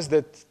oddness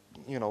that,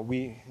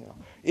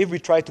 if we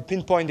try to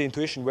pinpoint the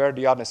intuition where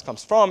the oddness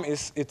comes from,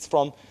 it's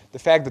from the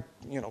fact that,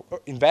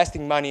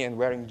 investing money and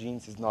wearing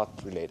jeans is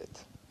not related.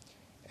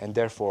 And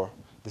therefore,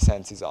 the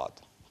sense is odd.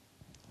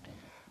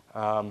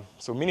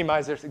 So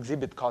minimizers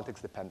exhibit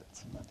context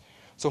dependence.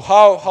 So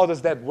how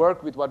does that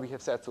work with what we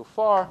have said so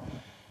far?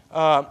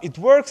 It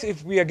works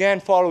if we again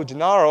follow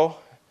Gennaro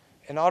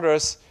and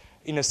others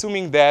in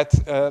assuming that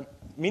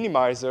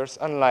minimizers,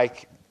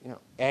 unlike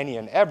any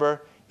and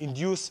ever,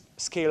 induce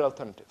scale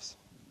alternatives.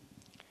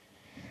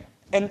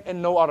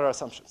 And no other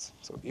assumptions.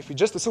 So if we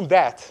just assume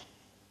that,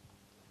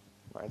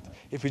 right?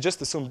 If we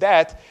just assume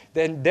that,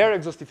 then their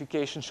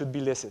exhaustification should be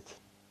licit.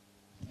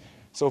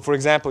 So for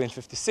example, in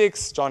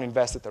 56, John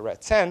invested a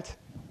red cent,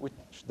 which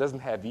doesn't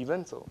have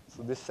even, so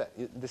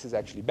this is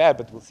actually bad,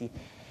 but we'll see.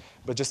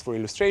 But just for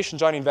illustration,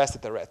 John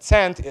invested a red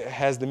cent. It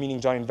has the meaning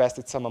John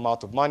invested some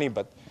amount of money,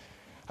 but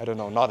I don't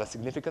know, not a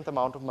significant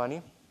amount of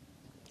money,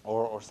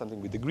 or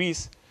something with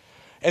degrees.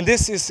 And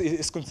this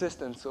is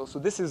consistent. So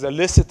this is a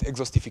licit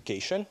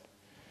exhaustification.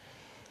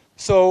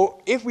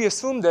 So if we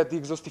assume that the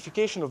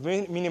exhaustification of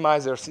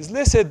minimizers is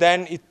licit,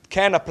 then it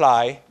can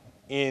apply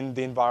in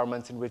the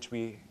environments in which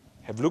we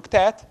have looked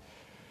at.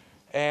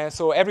 And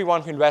so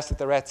everyone who invested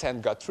the red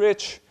cent got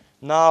rich.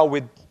 Now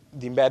with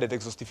the embedded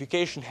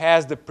exhaustification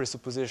has the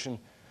presupposition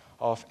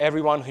of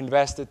everyone who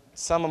invested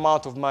some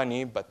amount of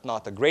money, but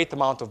not a great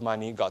amount of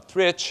money, got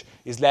rich,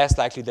 is less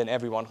likely than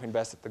everyone who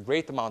invested a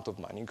great amount of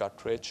money,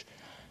 got rich.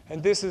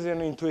 And this is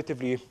an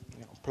intuitively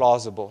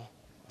plausible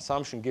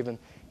assumption given,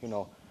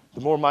 the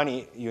more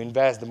money you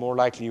invest, the more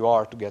likely you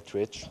are to get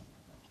rich,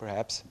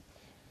 perhaps.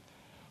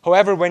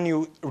 However, when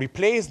you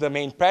replace the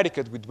main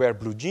predicate with wear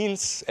blue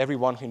jeans,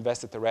 everyone who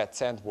invested the red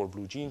cent wore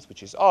blue jeans,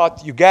 which is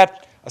odd, you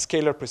get a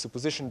scalar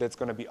presupposition that's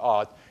going to be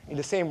odd in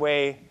the same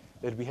way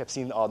that we have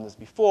seen oddness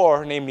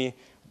before, namely,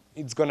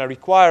 it's going to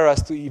require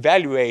us to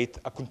evaluate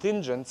a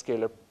contingent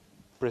scalar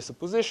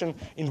presupposition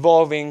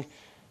involving,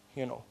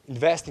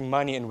 investing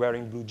money and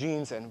wearing blue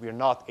jeans, and we're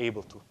not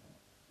able to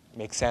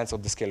make sense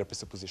of the scalar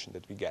presupposition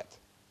that we get.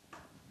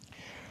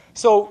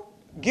 So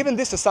given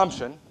this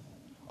assumption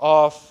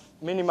of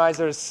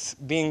minimizers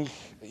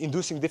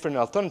inducing different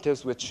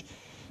alternatives, which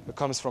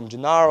comes from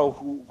Gennaro,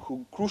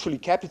 who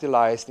crucially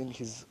capitalized in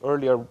his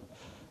earlier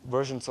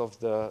versions of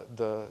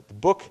the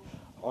book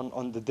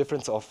on the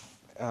difference of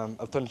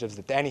alternatives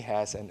that Danny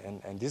has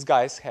and these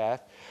guys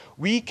have,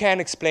 we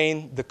can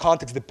explain the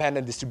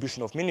context-dependent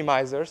distribution of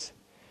minimizers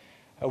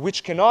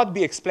which cannot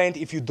be explained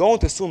if you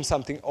don't assume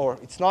something, or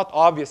it's not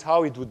obvious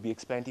how it would be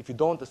explained if you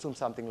don't assume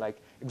something like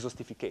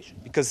exhaustification,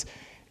 because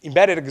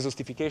embedded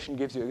exhaustification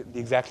gives you the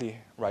exactly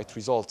right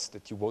results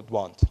that you would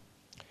want.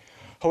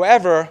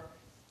 However,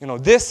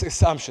 this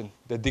assumption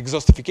that the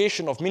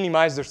exhaustification of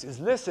minimizers is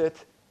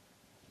licit,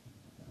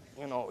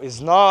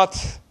 is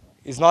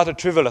not a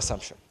trivial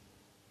assumption.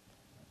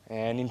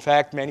 And in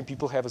fact, many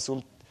people have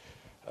assumed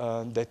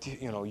that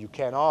you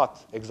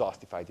cannot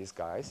exhaustify these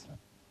guys.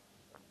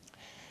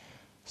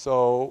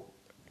 So,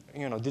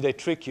 did I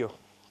trick you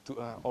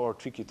or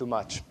trick you too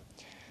much?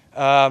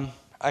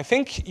 I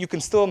think you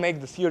can still make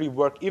the theory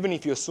work even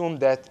if you assume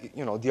that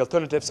the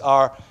alternatives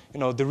are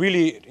the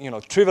really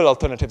trivial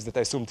alternatives that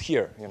I assumed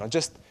here.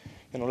 Just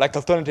like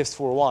alternatives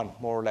for 1,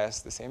 more or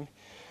less the same.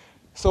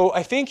 So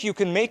I think you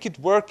can make it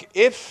work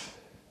if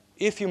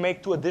you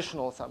make 2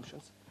 additional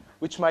assumptions,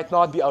 which might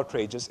not be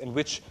outrageous and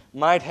which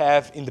might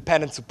have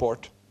independent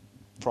support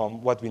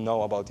from what we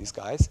know about these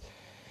guys.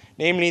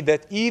 Namely,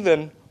 that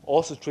even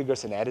also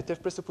triggers an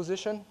additive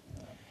presupposition,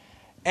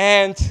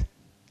 and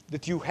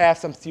that you have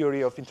some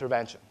theory of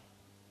intervention.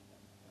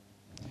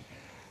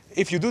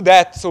 If you do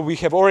that, so we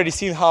have already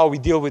seen how we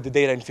deal with the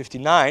data in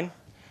 59.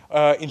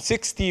 In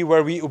 60,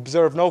 where we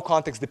observe no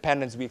context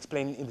dependence, we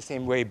explained in the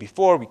same way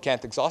before. We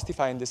can't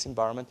exhaustify in this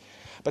environment.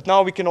 But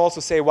now we can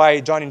also say why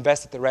John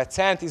invested the red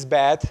sand is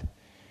bad.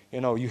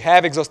 You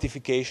have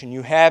exhaustification,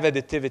 you have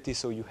additivity,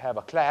 so you have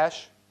a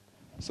clash.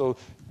 So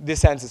these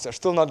sentences are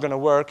still not going to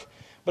work.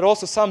 But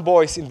also some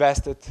boys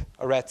invested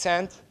a red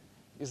sand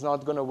is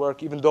not going to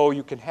work, even though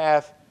you can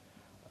have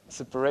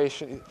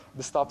separation.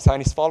 The stop sign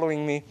is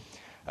following me.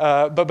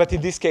 But in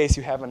this case,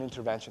 you have an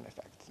intervention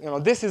effect.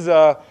 This is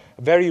a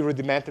very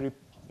rudimentary,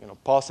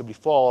 possibly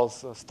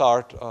false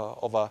start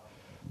of a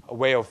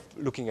way of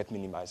looking at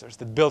minimizers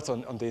that builds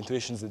on the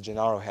intuitions that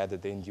Gennaro had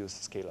that they induce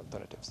scale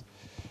alternatives.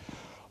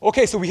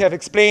 OK, so we have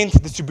explained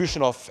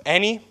distribution of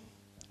any.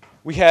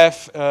 We have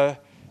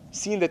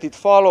seen that it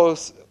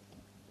follows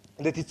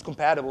that it's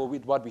compatible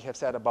with what we have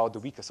said about the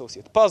weak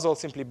associate puzzle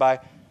simply by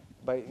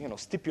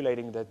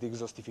stipulating that the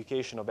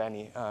exhaustification of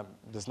any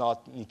does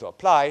not need to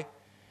apply.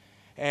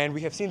 And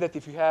we have seen that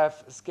if you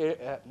have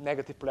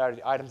negative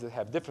polarity items that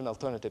have different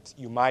alternatives,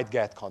 you might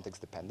get context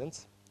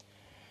dependence.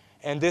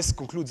 And this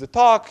concludes the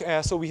talk.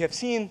 So we have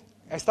seen,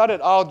 I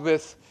started out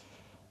with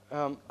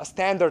a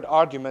standard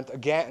argument,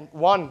 again,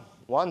 one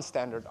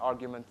standard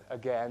argument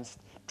against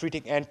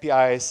treating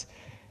NPIs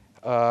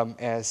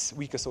as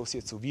weak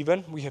associates of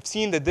even. We have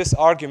seen that this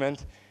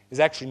argument is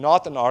actually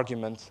not an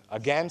argument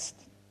against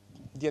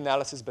the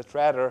analysis, but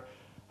rather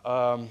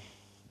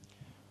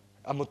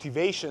a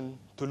motivation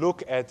to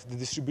look at the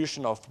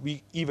distribution of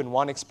even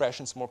one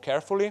expressions more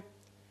carefully.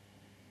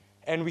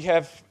 And we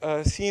have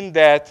seen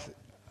that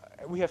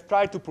we have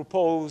tried to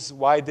propose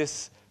why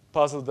this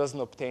puzzle doesn't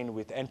obtain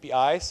with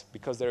NPIs,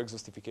 because their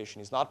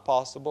exhaustification is not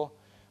possible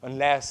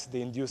unless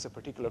they induce a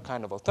particular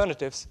kind of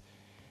alternatives.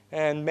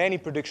 And many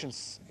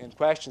predictions and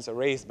questions are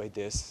raised by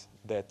this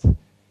that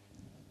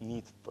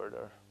need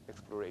further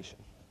exploration.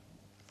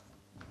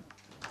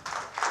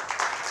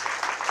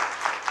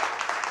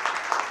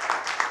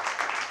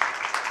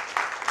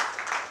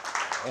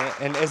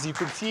 And as you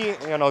can see,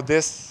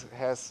 this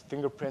has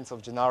fingerprints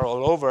of Gennaro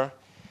all over.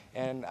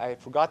 And I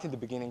forgot in the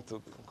beginning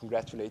to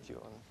congratulate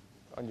you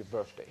on your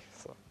birthday.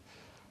 So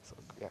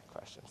yeah,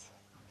 questions.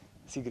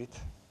 Sigrid?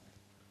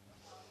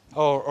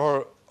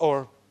 Or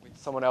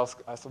someone else.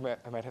 I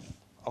might have.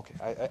 OK.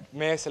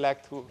 May I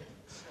select who?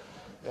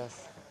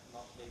 Yes.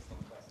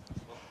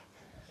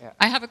 Yeah.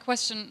 I have a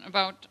question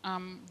about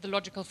the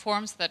logical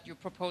forms that you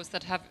propose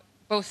that have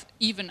both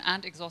even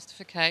and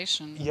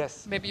exhaustification.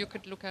 Yes. Maybe you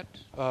could look at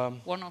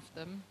one of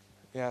them.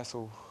 Yeah,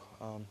 so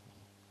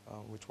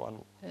which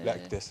one?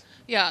 Like this?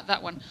 Yeah,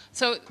 that one.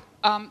 So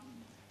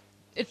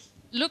it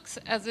looks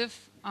as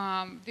if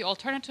the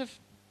alternatives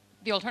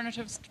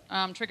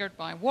triggered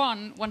by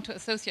one want to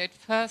associate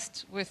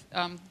first with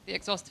the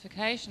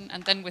exhaustification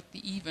and then with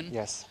the even.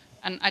 Yes.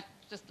 And I'd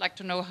just like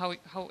to know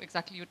how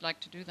exactly you'd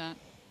like to do that.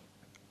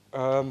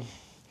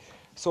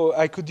 So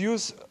I could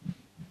use,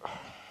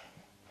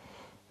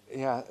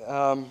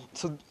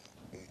 so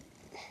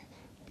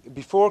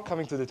before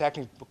coming to the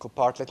technical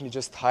part, let me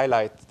just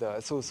highlight.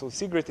 So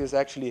Sigrid is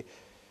actually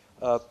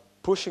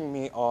pushing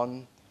me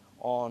on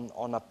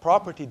a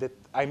property that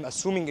I'm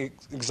assuming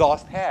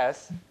exhaust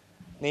has,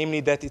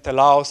 namely that it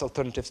allows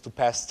alternatives to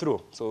pass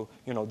through. So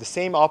the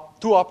same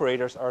two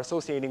operators are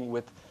associating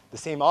with the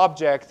same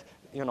object,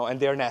 and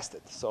they're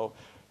nested. So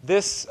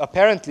this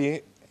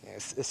apparently,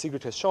 as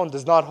Sigrid has shown,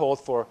 does not hold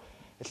for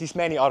at least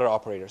many other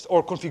operators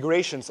or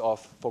configurations of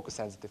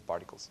focus-sensitive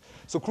particles.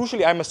 So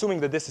crucially, I'm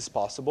assuming that this is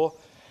possible.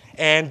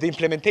 And the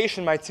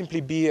implementation might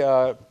simply be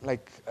I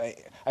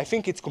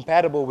think it's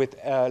compatible with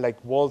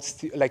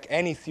like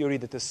any theory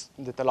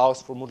that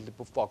allows for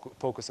multiple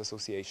focus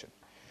association.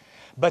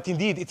 But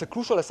indeed, it's a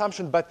crucial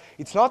assumption, but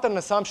it's not an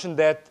assumption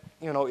that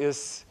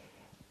it's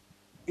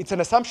an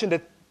assumption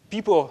that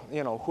people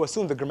who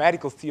assume the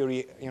grammatical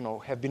theory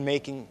have been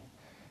making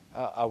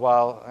a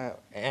while,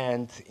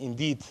 and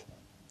indeed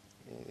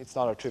It's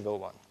not a trivial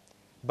one.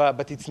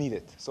 But it's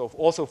needed. So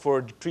also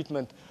for the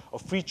treatment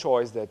of free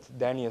choice that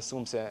Danny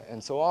assumes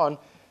and so on,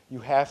 you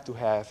have to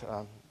have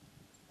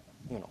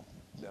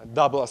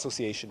double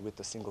association with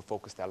a single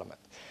focused element.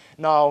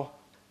 Now,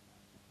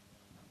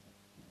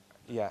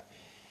 yeah.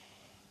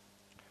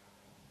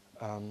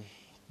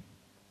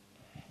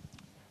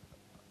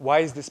 Why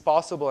is this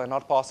possible and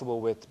not possible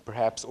with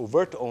perhaps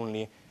overt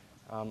only?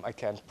 I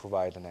can't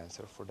provide an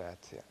answer for that.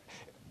 Yeah.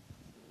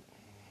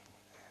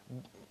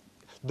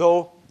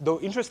 Though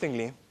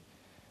interestingly,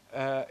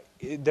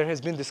 there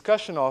has been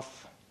discussion of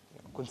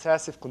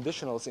concessive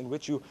conditionals in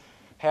which you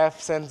have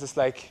sentences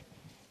like,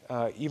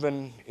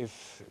 even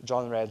if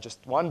John read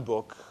just one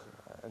book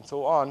and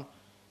so on,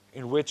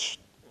 in which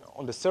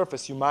on the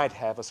surface you might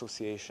have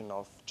association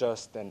of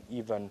just and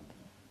even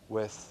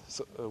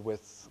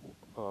with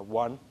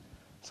one.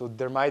 So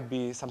there might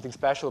be something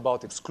special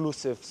about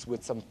exclusives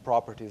with some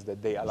properties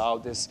that they allow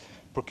this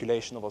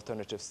percolation of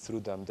alternatives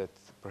through them that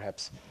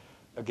perhaps,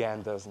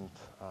 again, doesn't.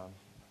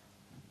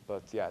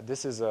 But yeah,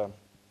 this is a.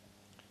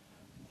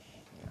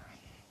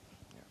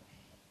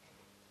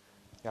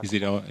 Yeah.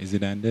 Is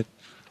it ended?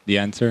 The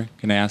answer?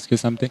 Can I ask you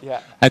something?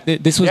 Yeah.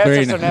 This was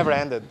very nice. Never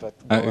ended, but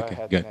go okay,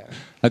 ahead. Good.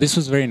 This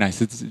was very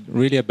nice. It's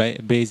really a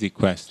basic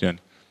question.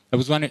 I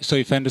was wondering, so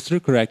if I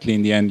understood correctly,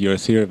 in the end, your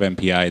theory of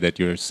NPI that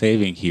you're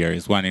saving here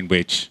is one in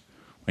which,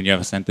 when you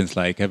have a sentence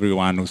like,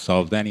 everyone who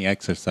solved any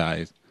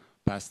exercise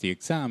passed the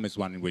exam, is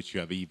one in which you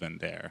have even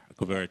there, a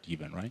covert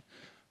even, right?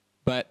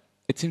 But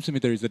it seems to me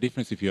there is a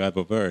difference if you have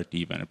overt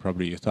even, and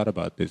probably you thought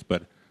about this,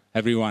 but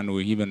everyone who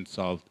even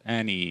solved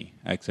any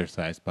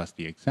exercise passed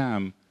the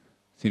exam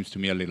seems to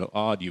me a little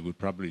odd. You would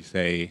probably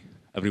say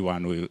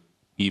everyone who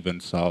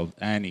even solved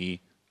any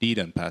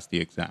didn't pass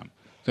the exam.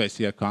 So I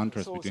see a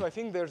contrast between. So I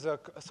think there's a.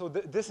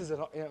 This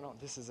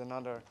is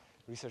another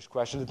research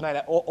question. It might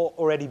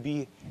already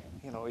be,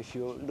 if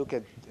you look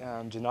at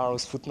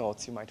Gennaro's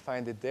footnotes, you might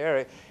find it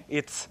there.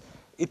 It's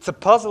a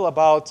puzzle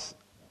about.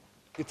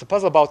 It's a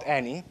puzzle about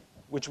any,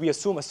 which we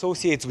assume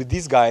associates with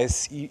these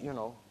guys.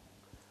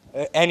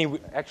 Any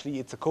actually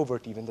it's a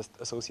covert even that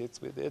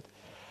associates with it,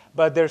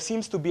 but there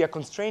seems to be a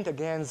constraint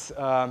against.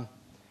 I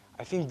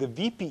think the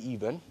VP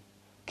even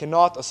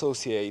cannot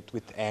associate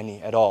with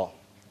any at all.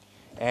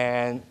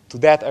 And to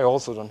that, I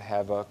also don't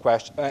have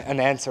an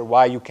answer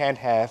why you can't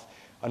have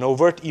an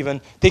overt even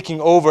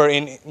taking over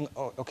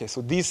okay, so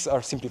these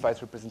are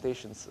simplified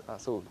representations,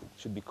 so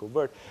it should be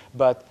covert.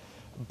 But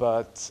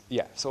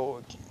yeah,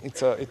 so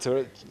it's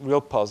a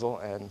real puzzle,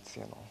 and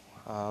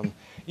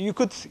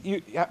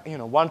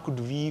one could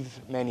weave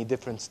many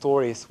different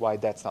stories why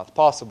that's not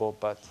possible,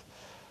 but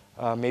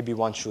maybe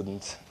one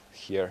shouldn't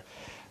here.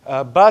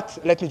 But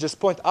let me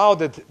just point out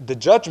that the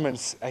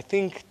judgments, I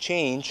think,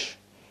 change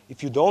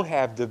if you don't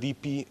have the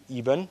VP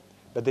even,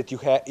 but that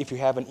if you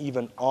have an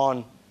even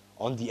on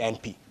the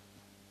NP.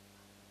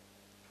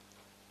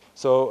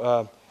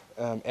 So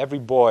every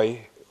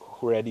boy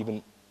who read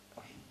even,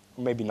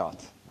 maybe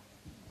not.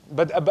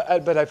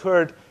 But I've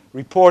heard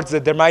reports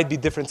that there might be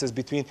differences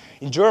between,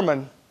 in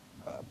German,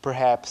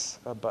 perhaps,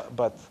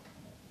 but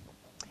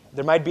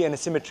there might be an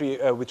asymmetry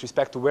with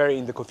respect to where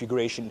in the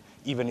configuration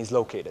even is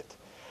located.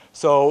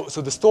 So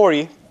the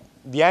story,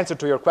 the answer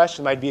to your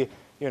question might be,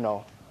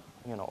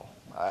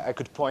 I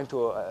could point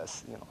to a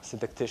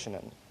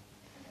syntactician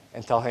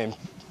and tell him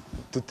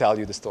to tell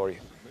you the story.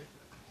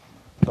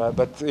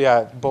 But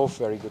yeah, both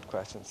very good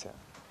questions. Yeah.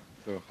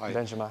 So, hi.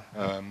 Benjamin.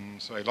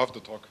 So I love the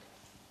talk.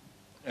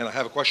 And I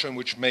have a question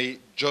which may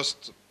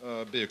just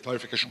be a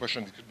clarification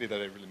question. It could be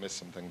that I really missed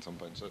something at some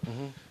point. So,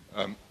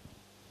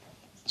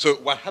 so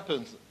what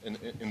happens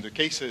in the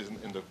cases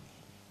in the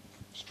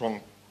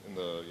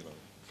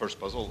first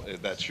puzzle is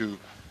that you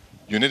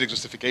need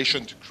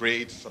exhaustification to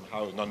create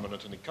somehow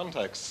non-monotonic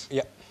contexts,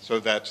 so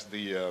that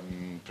the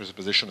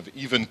presupposition of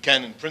even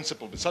can in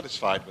principle be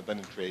satisfied, but then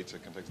it creates a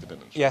context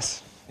dependence.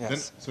 Yes. Then,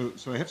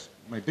 so I have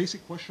my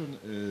basic question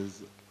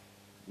is,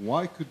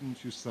 why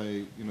couldn't you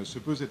say,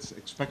 suppose it's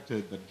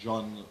expected that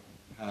John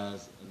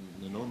has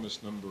an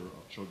enormous number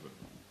of children,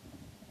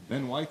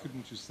 then why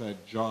couldn't you say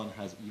John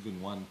has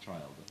even one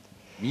child?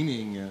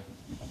 Meaning,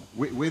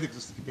 with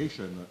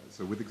exhaustification,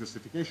 so with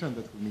exhaustification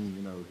that would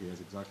mean, he has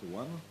exactly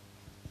one.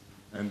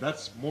 And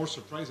that's more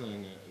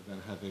surprising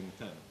than having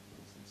 10, for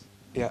instance.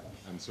 Yeah.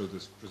 And so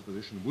this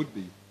presupposition would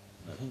be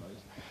that, right?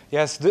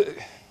 Yes,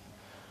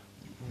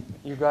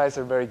 you guys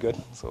are very good.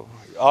 So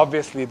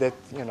obviously that,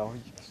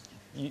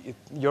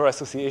 your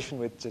association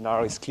with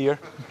Gennaro is clear.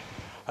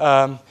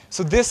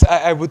 So this,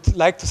 I would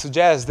like to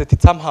suggest that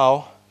it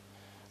somehow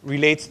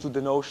relates to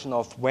the notion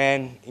of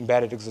when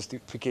embedded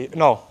exhaustification.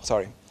 No,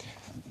 sorry.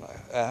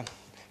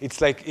 It's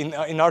like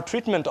in our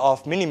treatment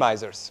of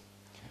minimizers,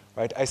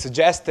 right? I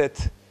suggested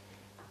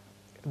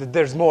that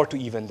there's more to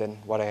even than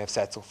what I have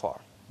said so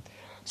far.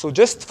 So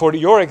just for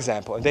your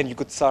example, and then you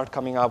could start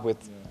coming up with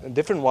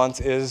different ones,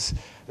 is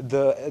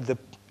the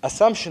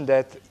assumption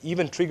that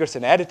even triggers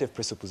an additive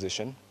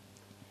presupposition,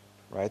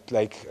 right?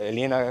 Like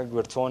Elena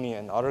Guertoni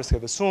and others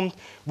have assumed,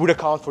 would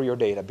account for your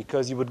data,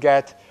 because you would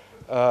get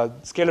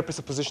scalar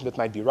presupposition that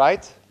might be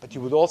right, but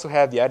you would also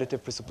have the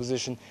additive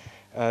presupposition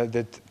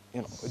that,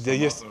 you know,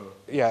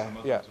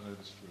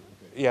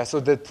 yeah, so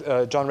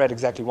that John Red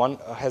has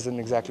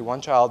exactly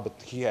one child, but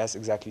he has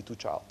exactly two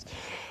child.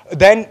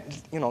 Then,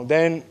 you know,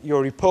 then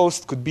your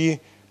riposte could be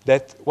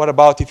that what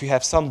about if you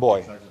have some boy?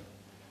 Exactly.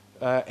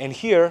 And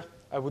here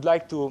I would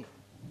like to,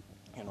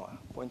 you know,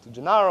 point to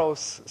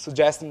Gennaro's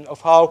suggestion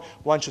of how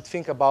one should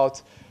think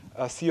about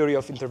a theory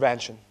of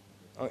intervention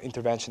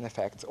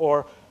effects,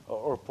 or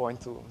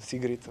point to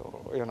Sigrid,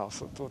 or, you know,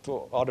 so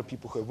to other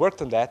people who have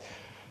worked on that.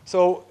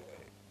 So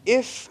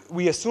if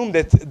we assume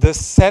that the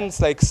sense,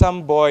 like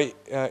some boy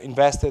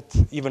invested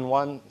even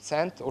 1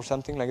 cent or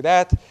something like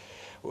that,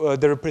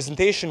 the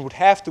representation would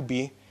have to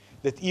be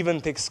that even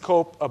takes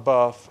scope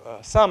above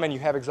some, and you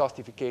have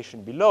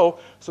exhaustification below.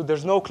 So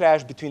there's no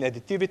clash between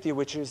additivity,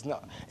 which is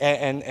not,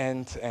 and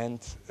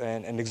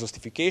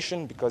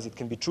exhaustification, because it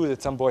can be true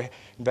that some boy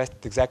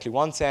invested exactly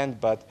 1 cent,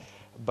 but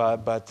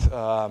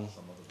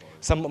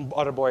some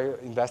other boy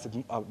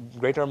invested a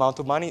greater amount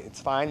of money.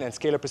 It's fine, and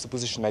scalar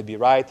presupposition might be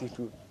right if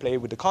you play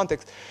with the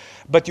context.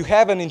 But you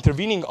have an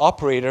intervening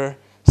operator,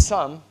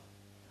 sum,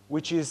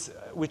 which,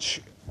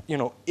 you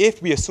know,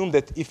 if we assume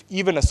that if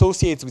even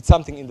associates with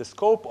something in the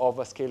scope of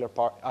a scalar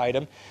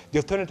item, the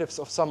alternatives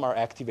of sum are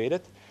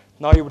activated.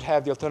 Now you would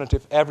have the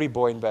alternative every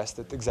boy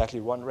invested exactly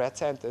 1 red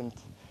cent, and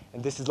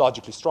this is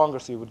logically stronger,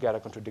 so you would get a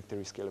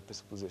contradictory scalar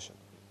presupposition.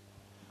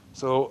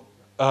 So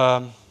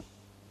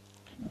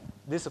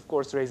this, of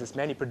course, raises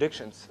many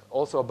predictions,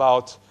 also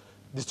about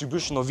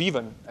distribution of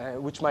even,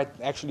 which might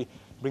actually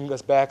bring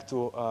us back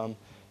to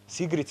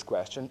Sigrid's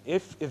question.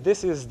 If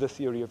this is the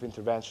theory of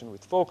intervention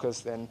with focus,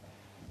 then,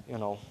 you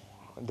know,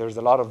 there's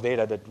a lot of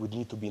data that would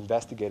need to be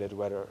investigated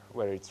whether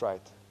it's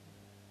right.